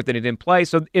injury report, then he didn't play.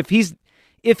 So if he's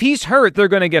hurt, they're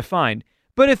going to get fined.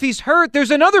 But if he's hurt, there's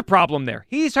another problem there.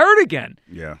 He's hurt again.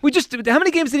 Yeah. How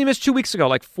many games did he miss 2 weeks ago?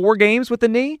 Like 4 games with the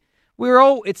knee?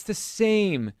 It's the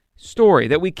same story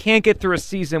that we can't get through a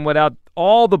season without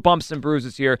all the bumps and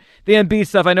bruises here. The Embiid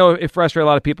stuff, I know it frustrates a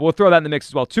lot of people. We'll throw that in the mix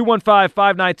as well.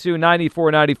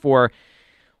 215-592-9494.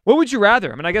 What would you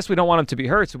rather? I mean, I guess we don't want him to be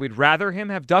hurt, so we'd rather him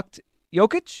have ducked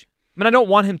Jokic? I mean, I don't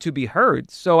want him to be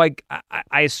hurt, so I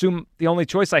assume the only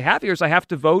choice I have here is I have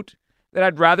to vote that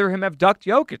I'd rather him have ducked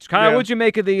Jokic. Kyle, what'd you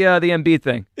make of the Embiid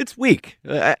thing? It's weak.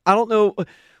 I don't know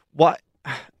why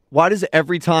does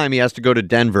every time he has to go to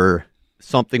Denver,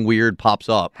 something weird pops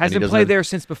up? Hasn't played there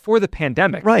since before the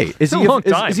pandemic. Right. Is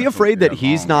he afraid that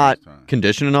he's not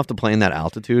conditioned enough to play in that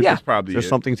altitude? Yeah. That's probably There's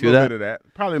something to that?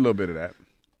 Probably a little bit of that.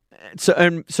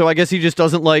 So I guess he just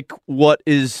doesn't like what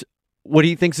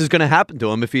he thinks is going to happen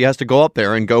to him if he has to go up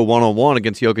there and go one-on-one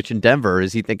against Jokic in Denver.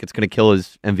 Does he think it's going to kill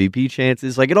his MVP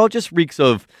chances? Like, it all just reeks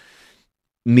of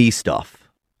me stuff.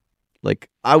 Like,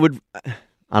 I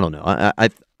don't know.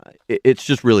 It's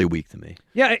just really weak to me.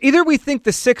 Yeah, either we think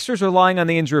the Sixers are lying on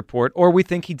the injury report, or we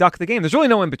think he ducked the game. There's really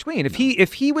no in between. If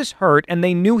he was hurt and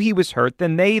they knew he was hurt,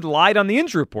 then they lied on the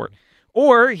injury report.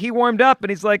 Or he warmed up and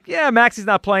he's like, yeah, Maxey's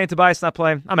not playing, Tobias not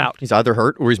playing, I'm out. He's either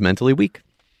hurt or he's mentally weak.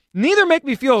 Neither make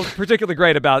me feel particularly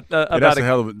great about that's a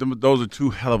hell of those are two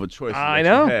hell of a choices I that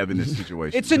know. you have in this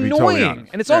situation. It's annoying,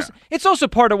 and it's also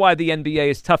part of why the NBA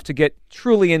is tough to get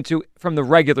truly into from the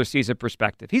regular season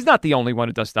perspective. He's not the only one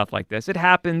who does stuff like this. It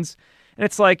happens, and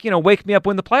it's like, wake me up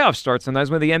when the playoffs start sometimes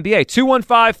with the NBA.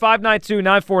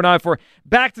 215-592-9494.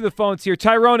 Back to the phones here.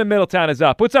 Tyrone in Middletown is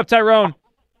up. What's up, Tyrone?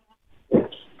 Hey,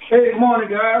 good morning,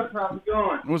 guys. How's it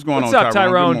going? What's going What's on, up,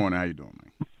 Tyrone? Good morning. How you doing,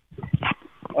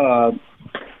 man?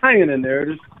 Hanging in there.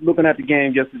 Just looking at the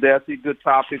game yesterday. I see a good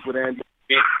topic with Andy.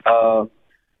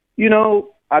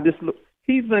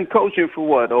 He's been coaching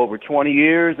for over 20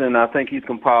 years, and I think he's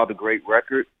compiled a great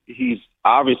record. He's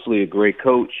obviously a great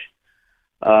coach.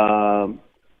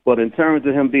 But in terms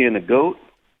of him being a GOAT,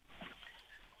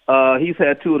 he's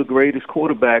had two of the greatest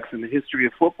quarterbacks in the history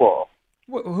of football.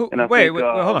 Wait,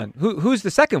 hold on. Who's the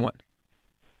second one?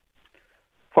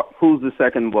 Who's the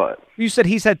second what? You said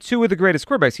he's had two of the greatest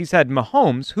quarterbacks. He's had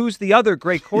Mahomes. Who's the other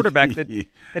great quarterback that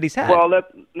he's had? Well, let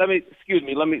me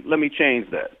change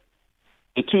that.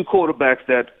 The two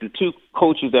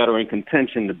coaches that are in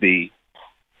contention to be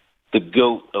the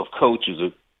GOAT of coaches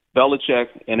are Belichick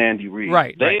and Andy Reid.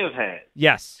 Right. They have had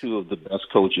two of the best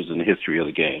coaches in the history of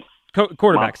the game.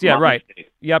 Quarterbacks, right.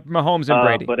 Mistake. Yep, Mahomes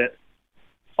and Brady.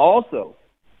 Also,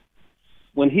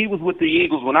 when he was with the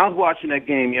Eagles, when I was watching that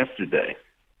game yesterday,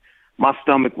 my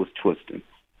stomach was twisting.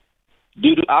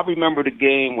 Dude, I remember the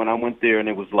game when I went there and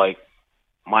it was like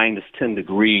minus 10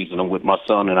 degrees and I'm with my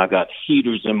son and I got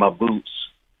heaters in my boots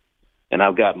and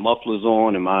I've got mufflers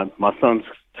on and my son's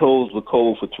toes were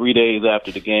cold for 3 days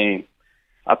after the game.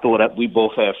 I thought that we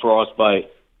both had frostbite.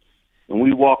 When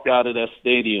we walked out of that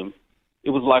stadium,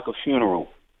 it was like a funeral.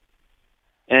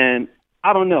 And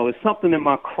I don't know, it's something in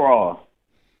my craw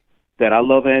that I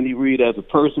love Andy Reid as a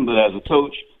person, but as a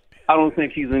coach, I don't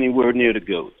think he's anywhere near the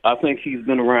GOAT. I think he's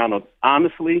been around,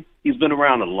 he's been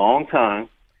around a long time.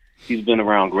 He's been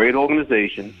around great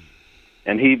organizations,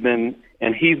 and he's been,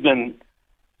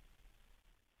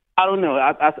 I don't know,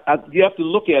 you have to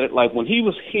look at it like when he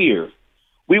was here,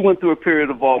 we went through a period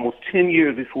of almost 10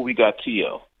 years before we got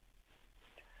T.O.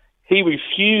 He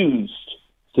refused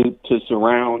to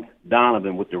surround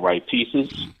Donovan with the right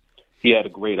pieces. He had a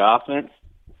great offense.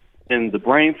 And the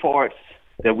brain farts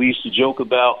that we used to joke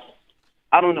about,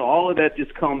 I don't know, all of that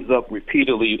just comes up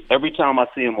repeatedly every time I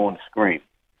see him on the screen.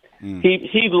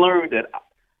 He learned that,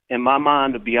 in my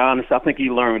mind, to be honest, I think he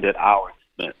learned at our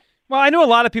expense. Well, I know a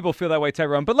lot of people feel that way,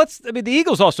 Tyrone, but the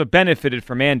Eagles also benefited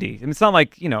from Andy. I mean, it's not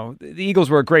like, the Eagles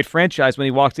were a great franchise when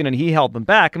he walked in and he held them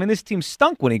back. I mean, this team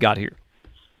stunk when he got here.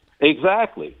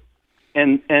 Exactly.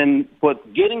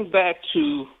 But getting back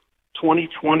to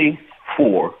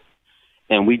 2024,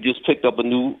 and we just picked up a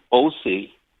new OC,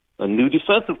 a new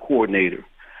defensive coordinator.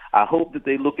 I hope that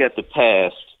they look at the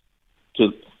past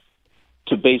to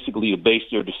basically base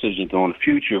their decisions on the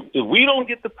future. If we don't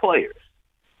get the players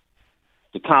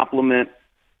to complement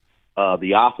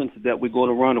the offense that we're going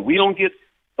to run, if we don't get,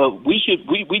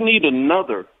 we need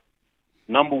another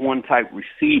number one type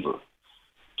receiver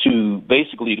to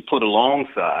put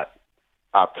alongside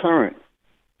our current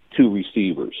two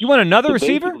receivers. You want another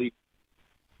receiver?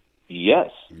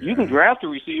 Yes. Yeah. You can draft a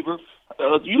receiver.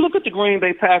 You look at the Green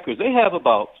Bay Packers. They have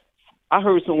I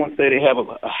heard someone say they have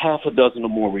a half a dozen or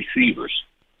more receivers.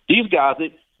 These guys,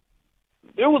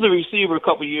 there was a receiver a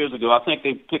couple of years ago. I think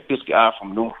they picked this guy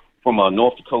from North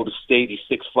Dakota State. He's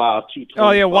 6'5", 225.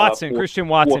 Oh, yeah, Watson, Christian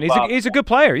Watson. He's a good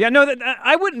player. Yeah, no,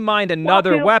 I wouldn't mind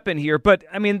another weapon here, but,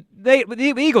 I mean,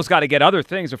 the Eagles got to get other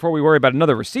things before we worry about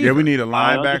another receiver. Yeah, we need a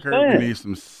linebacker. We need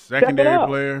some secondary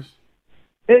players.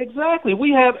 Exactly.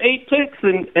 We have 8 picks,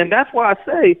 and that's why I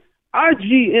say our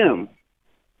GM,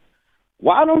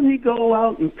 why don't he go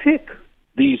out and pick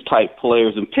these type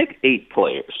players and pick 8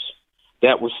 players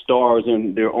that were stars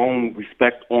in their own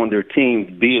respect on their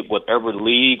team, be it whatever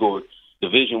league or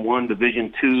Division I,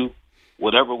 Division II,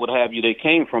 whatever would have you they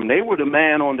came from. They were the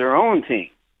man on their own team.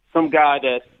 Some guy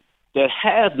that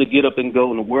has to get up and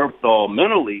go and the wherewithal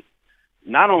mentally,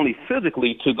 not only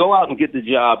physically, to go out and get the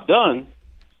job done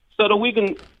so that we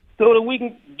can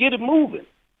get it moving.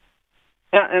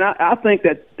 And I think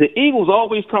that the Eagles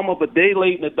always come up a day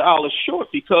late and a dollar short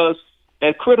because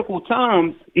at critical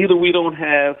times, either we don't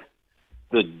have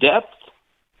the depth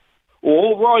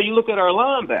or overall you look at our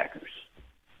linebackers.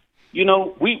 We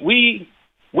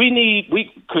need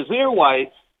Kazir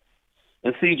White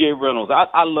and C.J. Reynolds.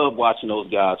 I love watching those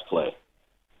guys play.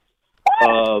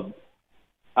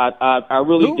 I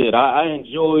really did. I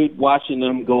enjoyed watching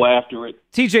them go after it.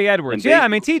 TJ Edwards. Yeah, I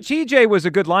mean, TJ was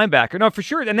a good linebacker. No, for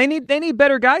sure. And they need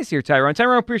better guys here, Tyrone.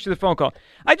 Tyrone, appreciate the phone call.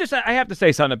 I have to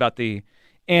say something about the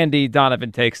Andy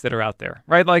Donovan takes that are out there,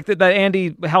 right? Like that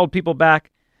Andy held people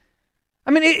back.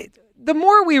 I mean, the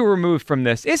more we remove from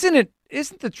this, isn't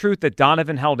the truth that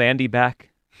Donovan held Andy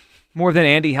back more than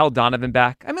Andy held Donovan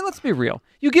back? I mean, let's be real.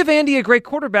 You give Andy a great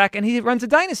quarterback, and he runs a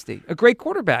dynasty, a great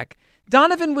quarterback.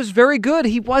 Donovan was very good.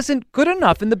 He wasn't good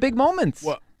enough in the big moments.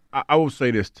 Well, I will say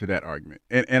this to that argument,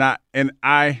 and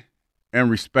I am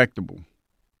respectable.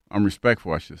 I'm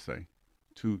respectful, I should say,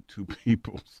 to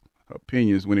people's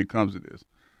opinions when it comes to this.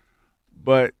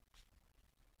 But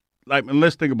and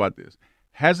let's think about this.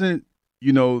 Hasn't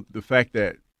the fact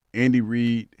that Andy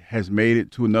Reid has made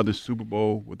it to another Super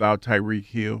Bowl without Tyreek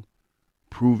Hill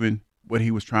proven what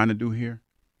he was trying to do here?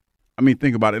 I mean,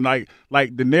 think about it.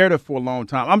 Like the narrative for a long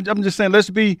time. I'm just saying, let's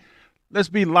be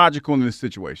logical in this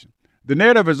situation. The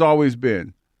narrative has always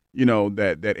been,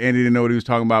 that Andy didn't know what he was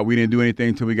talking about. We didn't do anything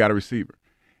until we got a receiver.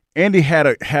 Andy had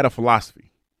a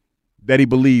philosophy that he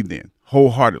believed in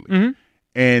wholeheartedly,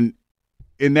 and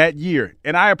in that year,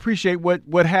 and I appreciate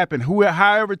what happened.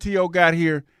 However T.O. got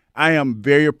here, I am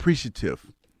very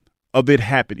appreciative of it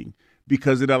happening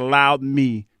because it allowed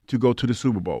me to go to the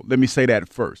Super Bowl. Let me say that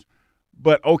first.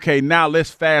 But, okay, now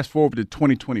let's fast forward to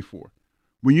 2024.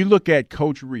 When you look at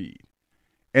Coach Reid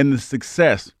and the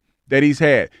success that he's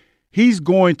had, he's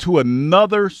going to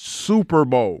another Super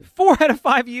Bowl. 4 out of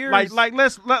 5 years.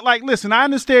 Listen, I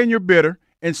understand you're bitter.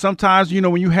 And sometimes,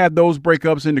 when you have those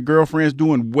breakups and the girlfriend's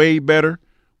doing way better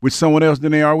with someone else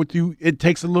than they are with you, it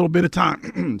takes a little bit of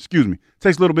time. Excuse me. It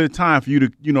takes a little bit of time for you to,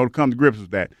 to come to grips with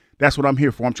that. That's what I'm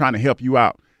here for. I'm trying to help you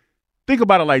out. Think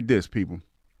about it like this, people.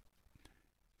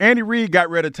 Andy Reid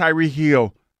got rid of Tyreek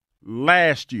Hill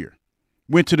last year.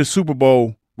 Went to the Super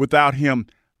Bowl without him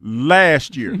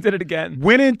last year. Did it again.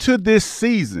 Went into this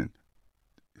season,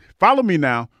 follow me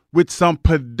now, with some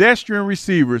pedestrian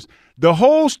receivers. The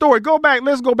whole story,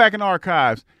 let's go back in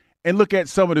archives and look at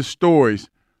some of the stories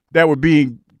that were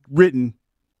being written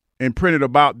and printed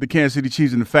about the Kansas City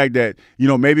Chiefs and the fact that,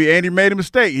 maybe Andy made a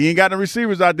mistake. He ain't got no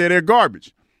receivers out there. They're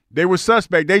garbage. They were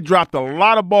suspect. They dropped a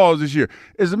lot of balls this year.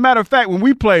 As a matter of fact, when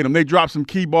we played them, they dropped some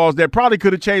key balls that probably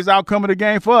could have changed the outcome of the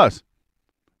game for us.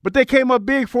 But they came up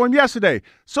big for him yesterday.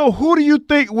 So who do you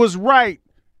think was right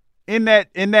in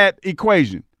that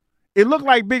equation? It looked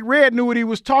like Big Red knew what he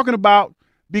was talking about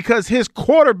because his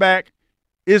quarterback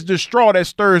is the straw that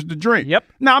stirs the drink. Yep.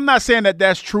 Now, I'm not saying that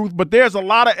that's truth, but there's a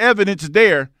lot of evidence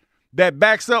there that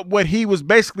backs up what he was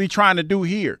basically trying to do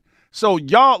here. So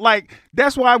y'all,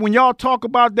 that's why when y'all talk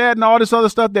about that and all this other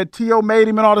stuff that T.O. made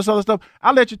him and all this other stuff,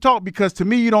 I let you talk because to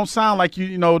me you don't sound like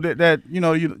you're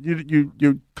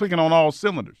clicking on all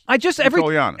cylinders.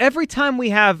 Every time we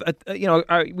have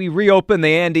we reopen the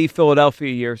Andy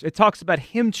Philadelphia years, it talks about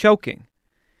him choking,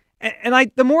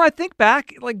 and the more I think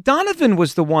back, Donovan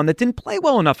was the one that didn't play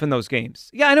well enough in those games.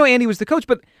 Yeah, I know Andy was the coach,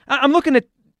 but I'm looking at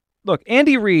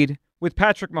Andy Reid with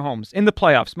Patrick Mahomes in the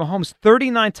playoffs. Mahomes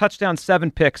 39 touchdowns, 7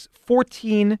 picks,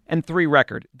 14-3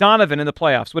 record. Donovan in the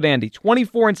playoffs with Andy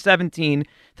 24-17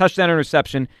 touchdown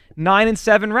interception,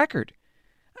 9-7 record.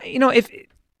 If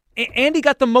Andy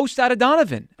got the most out of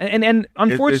Donovan, and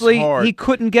unfortunately he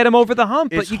couldn't get him over the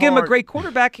hump. But you give him a great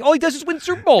quarterback, all he does is win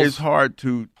Super Bowls. It's hard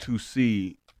to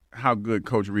see how good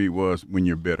Coach Reid was when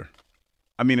you're bitter.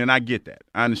 I mean, and I get that.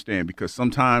 I understand because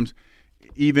sometimes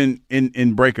even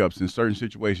in breakups in certain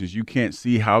situations, you can't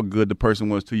see how good the person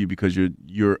was to you because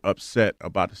you're upset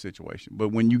about the situation. But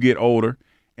when you get older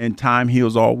and time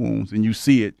heals all wounds and you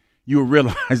see it, you'll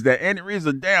realize that Andy Reid's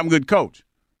a damn good coach.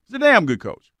 He's a damn good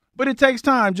coach. But it takes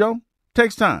time, Joe. It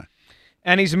takes time.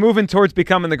 And he's moving towards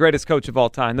becoming the greatest coach of all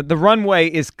time. The runway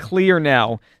is clear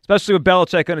now, especially with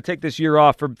Belichick going to take this year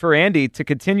off for Andy to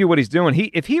continue what he's doing.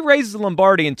 If he raises the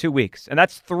Lombardi in 2 weeks, and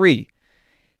that's 3,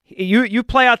 you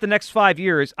play out the next 5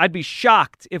 years, I'd be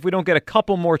shocked if we don't get a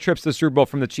couple more trips to the Super Bowl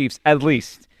from the Chiefs, at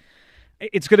least.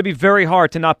 It's going to be very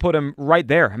hard to not put him right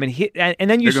there. I mean, they're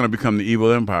going to become the evil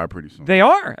empire pretty soon. They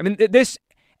are. I mean,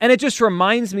 and it just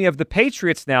reminds me of the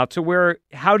Patriots now, to where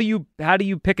how do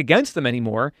you pick against them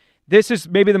anymore? This is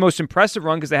maybe the most impressive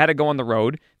run because they had to go on the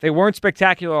road. They weren't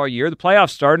spectacular all year. The playoffs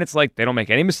start, and it's like they don't make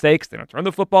any mistakes. They don't turn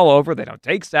the football over. They don't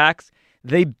take sacks.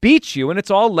 They beat you, and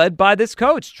it's all led by this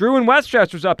coach. Drew in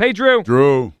Westchester's up. Hey, Drew.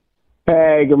 Drew.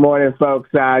 Hey, good morning, folks.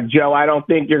 Joe, I don't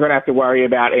think you're going to have to worry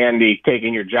about Andy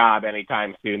taking your job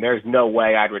anytime soon. There's no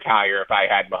way I'd retire if I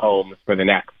had Mahomes for the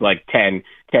next 10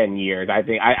 years. I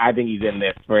think he's in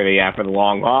this for the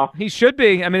long haul. He should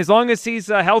be. I mean, as long as he's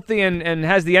healthy and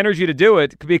has the energy to do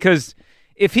it, because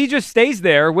if he just stays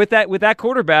there with that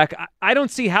quarterback, I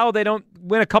don't see how they don't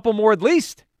win a couple more at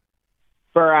least.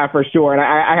 For sure. And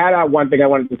I had one thing I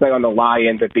wanted to say on the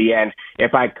Lions at the end,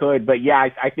 if I could. But, yeah,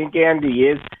 I think Andy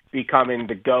is becoming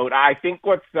the GOAT. I think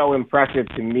what's so impressive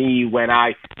to me when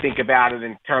I think about it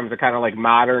in terms of kind of like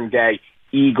modern-day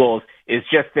Eagles is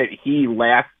just that he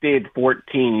lasted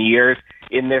 14 years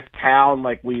in this town.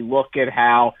 Like, we look at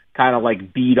how kind of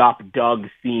like beat up Doug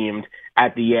seemed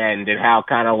at the end and how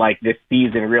kind of like this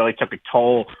season really took a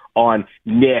toll on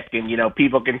Nick. And,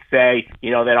 people can say, they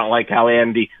don't like how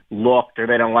Andy looked or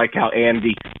they don't like how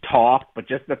Andy talked, but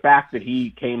just the fact that he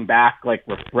came back like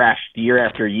refreshed year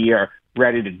after year,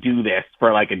 ready to do this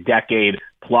for like a decade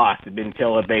plus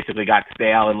until it basically got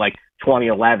stale in like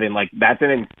 2011, like that's an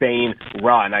insane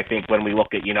run, I think, when we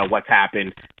look at, what's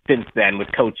happened since then with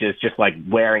coaches just like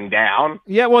wearing down.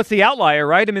 Yeah, well, it's the outlier,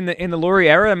 right? I mean, in the Lurie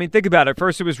era, I mean, think about it.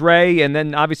 First it was Ray, and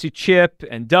then obviously Chip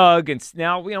and Doug, and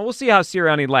now, we'll see how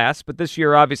Sirianni lasts, but this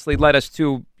year obviously led us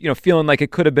to, feeling like it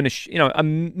could have been a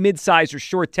mid-sized or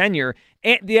short tenure.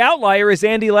 And the outlier is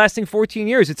Andy lasting 14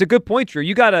 years. It's a good point, Drew.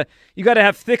 You gotta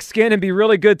have thick skin and be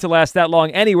really good to last that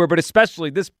long anywhere, but especially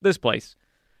this place.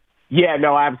 Yeah,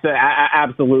 no,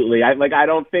 absolutely. I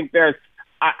don't think there's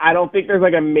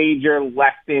like a major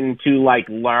lesson to like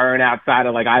learn outside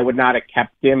of like I would not have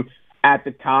kept him at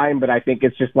the time, but I think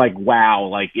it's just like wow,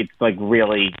 like it's like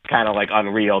really kind of like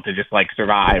unreal to just like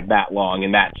survive that long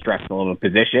in that stressful of a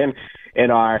position in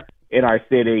our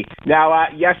city. Now,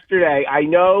 yesterday, I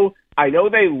know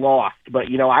they lost, but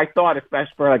I thought,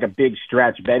 especially for like a big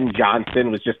stretch, Ben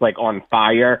Johnson was just like on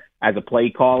fire as a play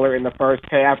caller in the first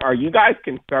half. Are you guys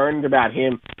concerned about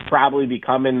him probably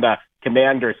becoming the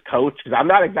Commanders coach? Because I'm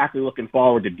not exactly looking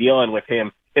forward to dealing with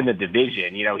him in the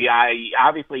division.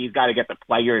 Obviously he's got to get the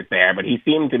players there, but he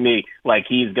seemed to me like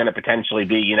he's going to potentially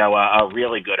be, a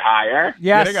really good hire. Yes.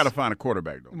 Yeah, they got to find a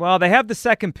quarterback, though. Well, they have the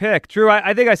second pick. Drew,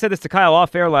 I think I said this to Kyle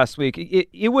off air last week.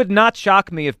 It would not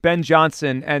shock me if Ben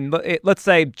Johnson and let's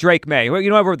say Drake May,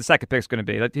 whoever the second pick's going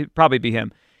to be, it'd probably be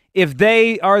him, if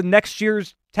they are next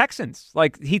year's Texans,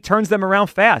 like he turns them around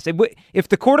fast. If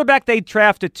the quarterback they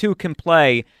draft at 2 can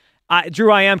play, Drew,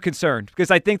 I am concerned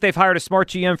because I think they've hired a smart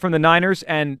GM from the Niners,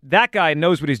 and that guy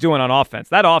knows what he's doing on offense.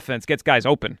 That offense gets guys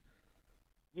open.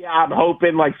 Yeah, I'm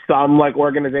hoping like some like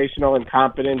organizational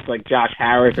incompetence, like Josh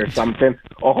Harris or something,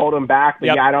 will hold him back.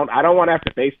 But yeah, I don't want to have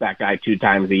to face that guy 2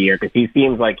 times a year because he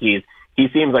seems like he's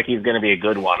going to be a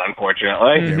good one,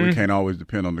 unfortunately. Yeah, we can't always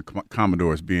depend on the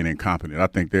Commodores being incompetent. I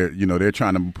think they're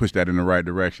trying to push that in the right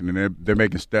direction, and they're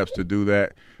making steps to do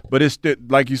that. But it's still,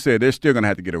 like you said, they're still going to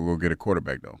have to get a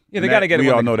quarterback, though. Yeah, they got to get. We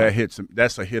all know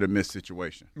that's a hit or miss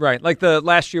situation. Right, like the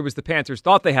last year was the Panthers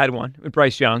thought they had one with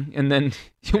Bryce Young, and then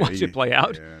you watch it play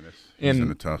out. Yeah, he's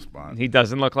in a tough spot. He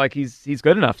doesn't look like he's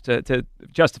good enough to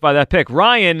justify that pick.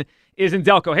 Ryan is in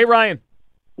Delco. Hey, Ryan.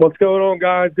 What's going on,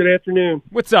 guys? Good afternoon.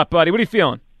 What's up, buddy? What are you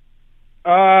feeling?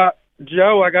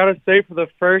 Joe, I got to say for the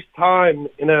first time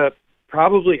in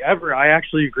probably ever, I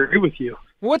actually agree with you.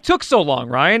 What took so long,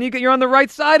 Ryan? You're on the right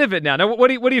side of it now. Now, what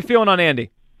are you feeling on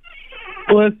Andy?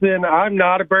 Listen, I'm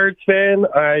not a Birds fan.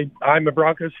 I'm a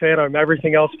Broncos fan. I'm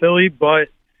everything else Philly, but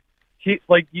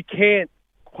you can't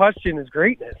question his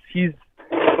greatness.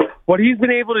 What he's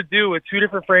been able to do with 2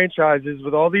 different franchises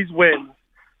with all these wins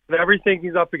and everything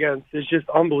he's up against is just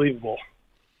unbelievable.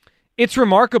 It's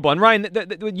remarkable. And Ryan,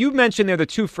 you mentioned there the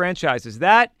 2 franchises.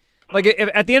 That, like,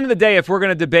 at the end of the day, if we're going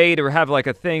to debate or have like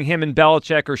a thing, him and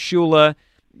Belichick or Shula,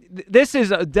 this is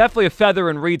definitely a feather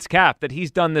in Reed's cap that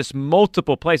he's done this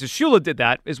multiple places. Shula did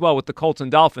that as well with the Colts and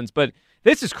Dolphins, but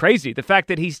this is crazy. The fact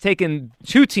that he's taken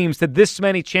 2 teams to this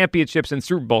many championships and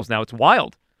Super Bowls now, it's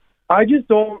wild. I just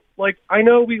don't, I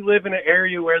know we live in an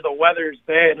area where the weather's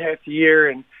bad half the year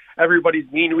and everybody's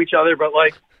mean to each other, but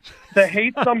to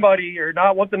hate somebody or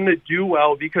not want them to do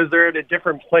well because they're in a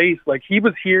different place. He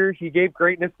was here, he gave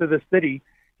greatness to the city.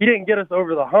 He didn't get us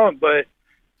over the hump, but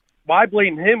why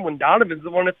blame him when Donovan's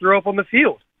the one that threw up on the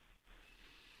field?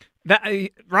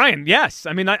 Ryan, yes.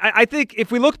 I mean, I think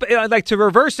if we look to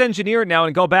reverse engineer it now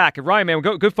and go back, Ryan, man,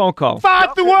 good phone call.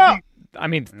 5 to 1. I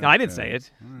mean, I didn't say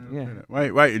it. Yeah.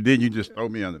 Wait. Then you just throw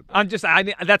me under the bus.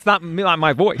 That's not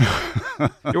my voice.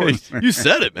 Yours. You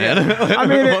said it, man.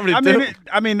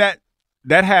 I mean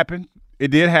that happened. It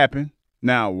did happen.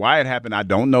 Now, why it happened, I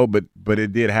don't know, but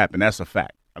it did happen. That's a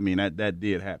fact. I mean, that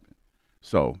did happen.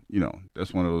 So,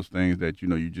 that's one of those things that,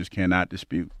 you just cannot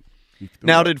dispute.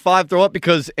 Now, did 5 throw up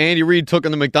because Andy Reid took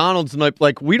in the McDonald's and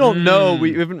we don't know.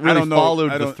 We haven't really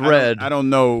followed the thread. I don't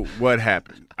know what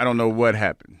happened.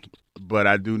 But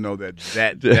I do know that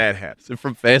happened. Is it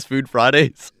from Fast Food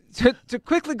Fridays? To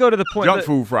quickly go to the point. Junk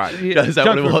Food Friday. Is that Junk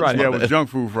what it Food was? Friday. Yeah, it was Junk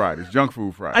Food Friday. It's Junk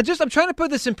Food Friday. I'm trying to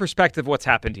put this in perspective. What's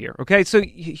happened here? Okay, so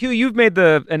Hugh, you've made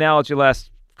the analogy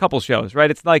last couple shows,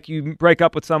 right? It's like you break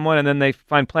up with someone and then they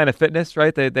find Planet Fitness,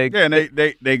 right?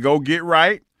 They go get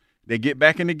right. They get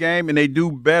back in the game and they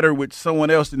do better with someone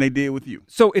else than they did with you.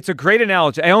 So it's a great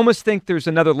analogy. I almost think there's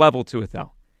another level to it,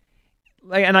 though.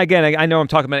 And again, I know I'm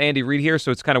talking about Andy Reid here,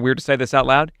 so it's kind of weird to say this out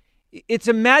loud. It's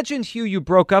imagine, Hugh, you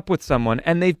broke up with someone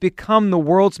and they've become the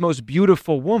world's most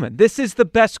beautiful woman. This is the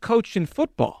best coach in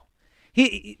football.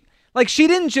 She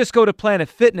didn't just go to Planet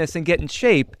Fitness and get in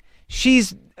shape.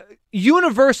 She's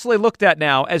universally looked at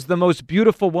now as the most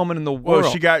beautiful woman in the world.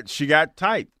 Well, she got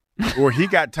tight, or he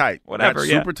got tight, whatever,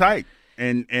 super tight,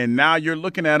 and now you're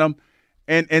looking at him,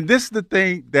 and this is the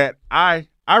thing that I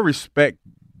respect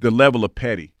the level of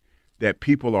petty that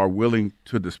people are willing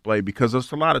to display, because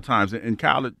there's a lot of times, and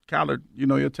Kyler,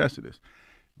 you'll test this.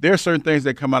 There are certain things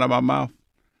that come out of my mouth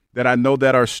that I know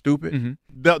that are stupid.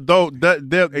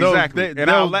 Mm-hmm. Exactly, and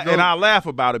I'll laugh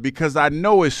about it because I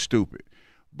know it's stupid.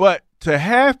 But to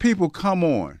have people come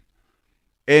on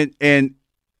and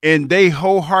they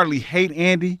wholeheartedly hate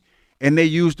Andy, and they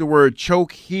use the word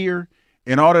choke here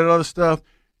and all that other stuff,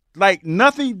 like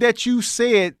nothing that you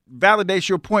said validates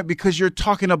your point because you're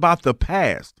talking about the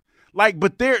past.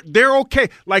 But they're okay.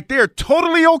 Like, they're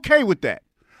totally okay with that.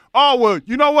 Oh, well,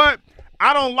 you know what?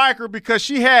 I don't like her because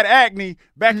she had acne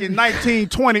back in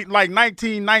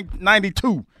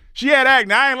 1992. She had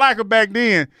acne. I ain't like her back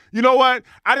then. You know what?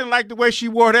 I didn't like the way she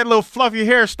wore that little fluffy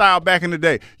hairstyle back in the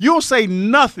day. You don't say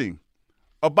nothing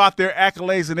about their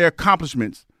accolades and their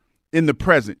accomplishments in the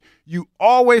present. You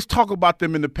always talk about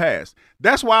them in the past.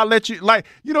 That's why I let you,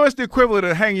 it's the equivalent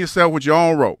of hanging yourself with your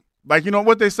own rope. Like, you know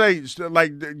what they say,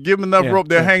 like, give them enough rope,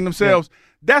 they'll hang themselves. Yeah.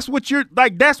 That's what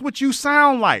that's what you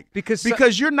sound like.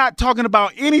 Because you're not talking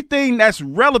about anything that's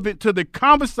relevant to the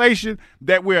conversation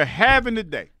that we're having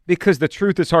today. Because the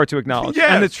truth is hard to acknowledge.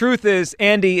 Yes. And the truth is,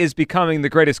 Andy is becoming the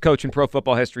greatest coach in pro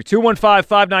football history.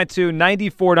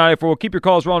 215-592-9494. We'll keep your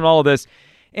calls rolling on all of this.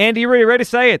 Andy, you ready to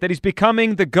say it, that he's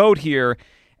becoming the GOAT here.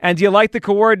 And do you like the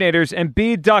coordinators?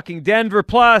 Embiid ducking Denver.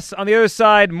 Plus, on the other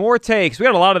side, more takes. We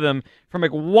got a lot of them from a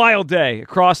wild day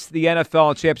across the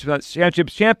NFL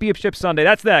Championship Sunday.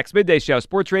 That's next. Midday Show.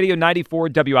 Sports Radio 94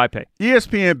 WIP.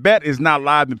 ESPN Bet is now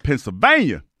live in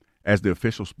Pennsylvania. As the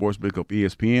official sportsbook of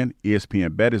ESPN,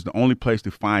 ESPN Bet is the only place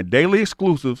to find daily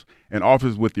exclusives and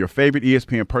offers with your favorite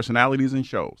ESPN personalities and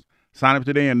shows. Sign up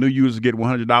today and new users get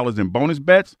 $100 in bonus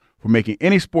bets for making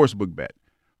any sportsbook bet.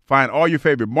 Find all your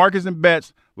favorite markets and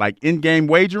bets like in-game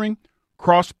wagering,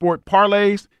 cross-sport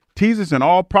parlays, teasers, and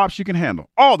all props you can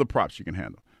handle. All the props you can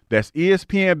handle. That's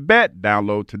ESPN Bet.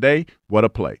 Download today. What a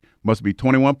play. Must be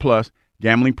 21 plus.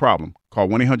 Gambling problem. Call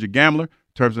 1-800-GAMBLER.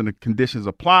 Terms and conditions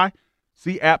apply.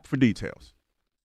 See app for details.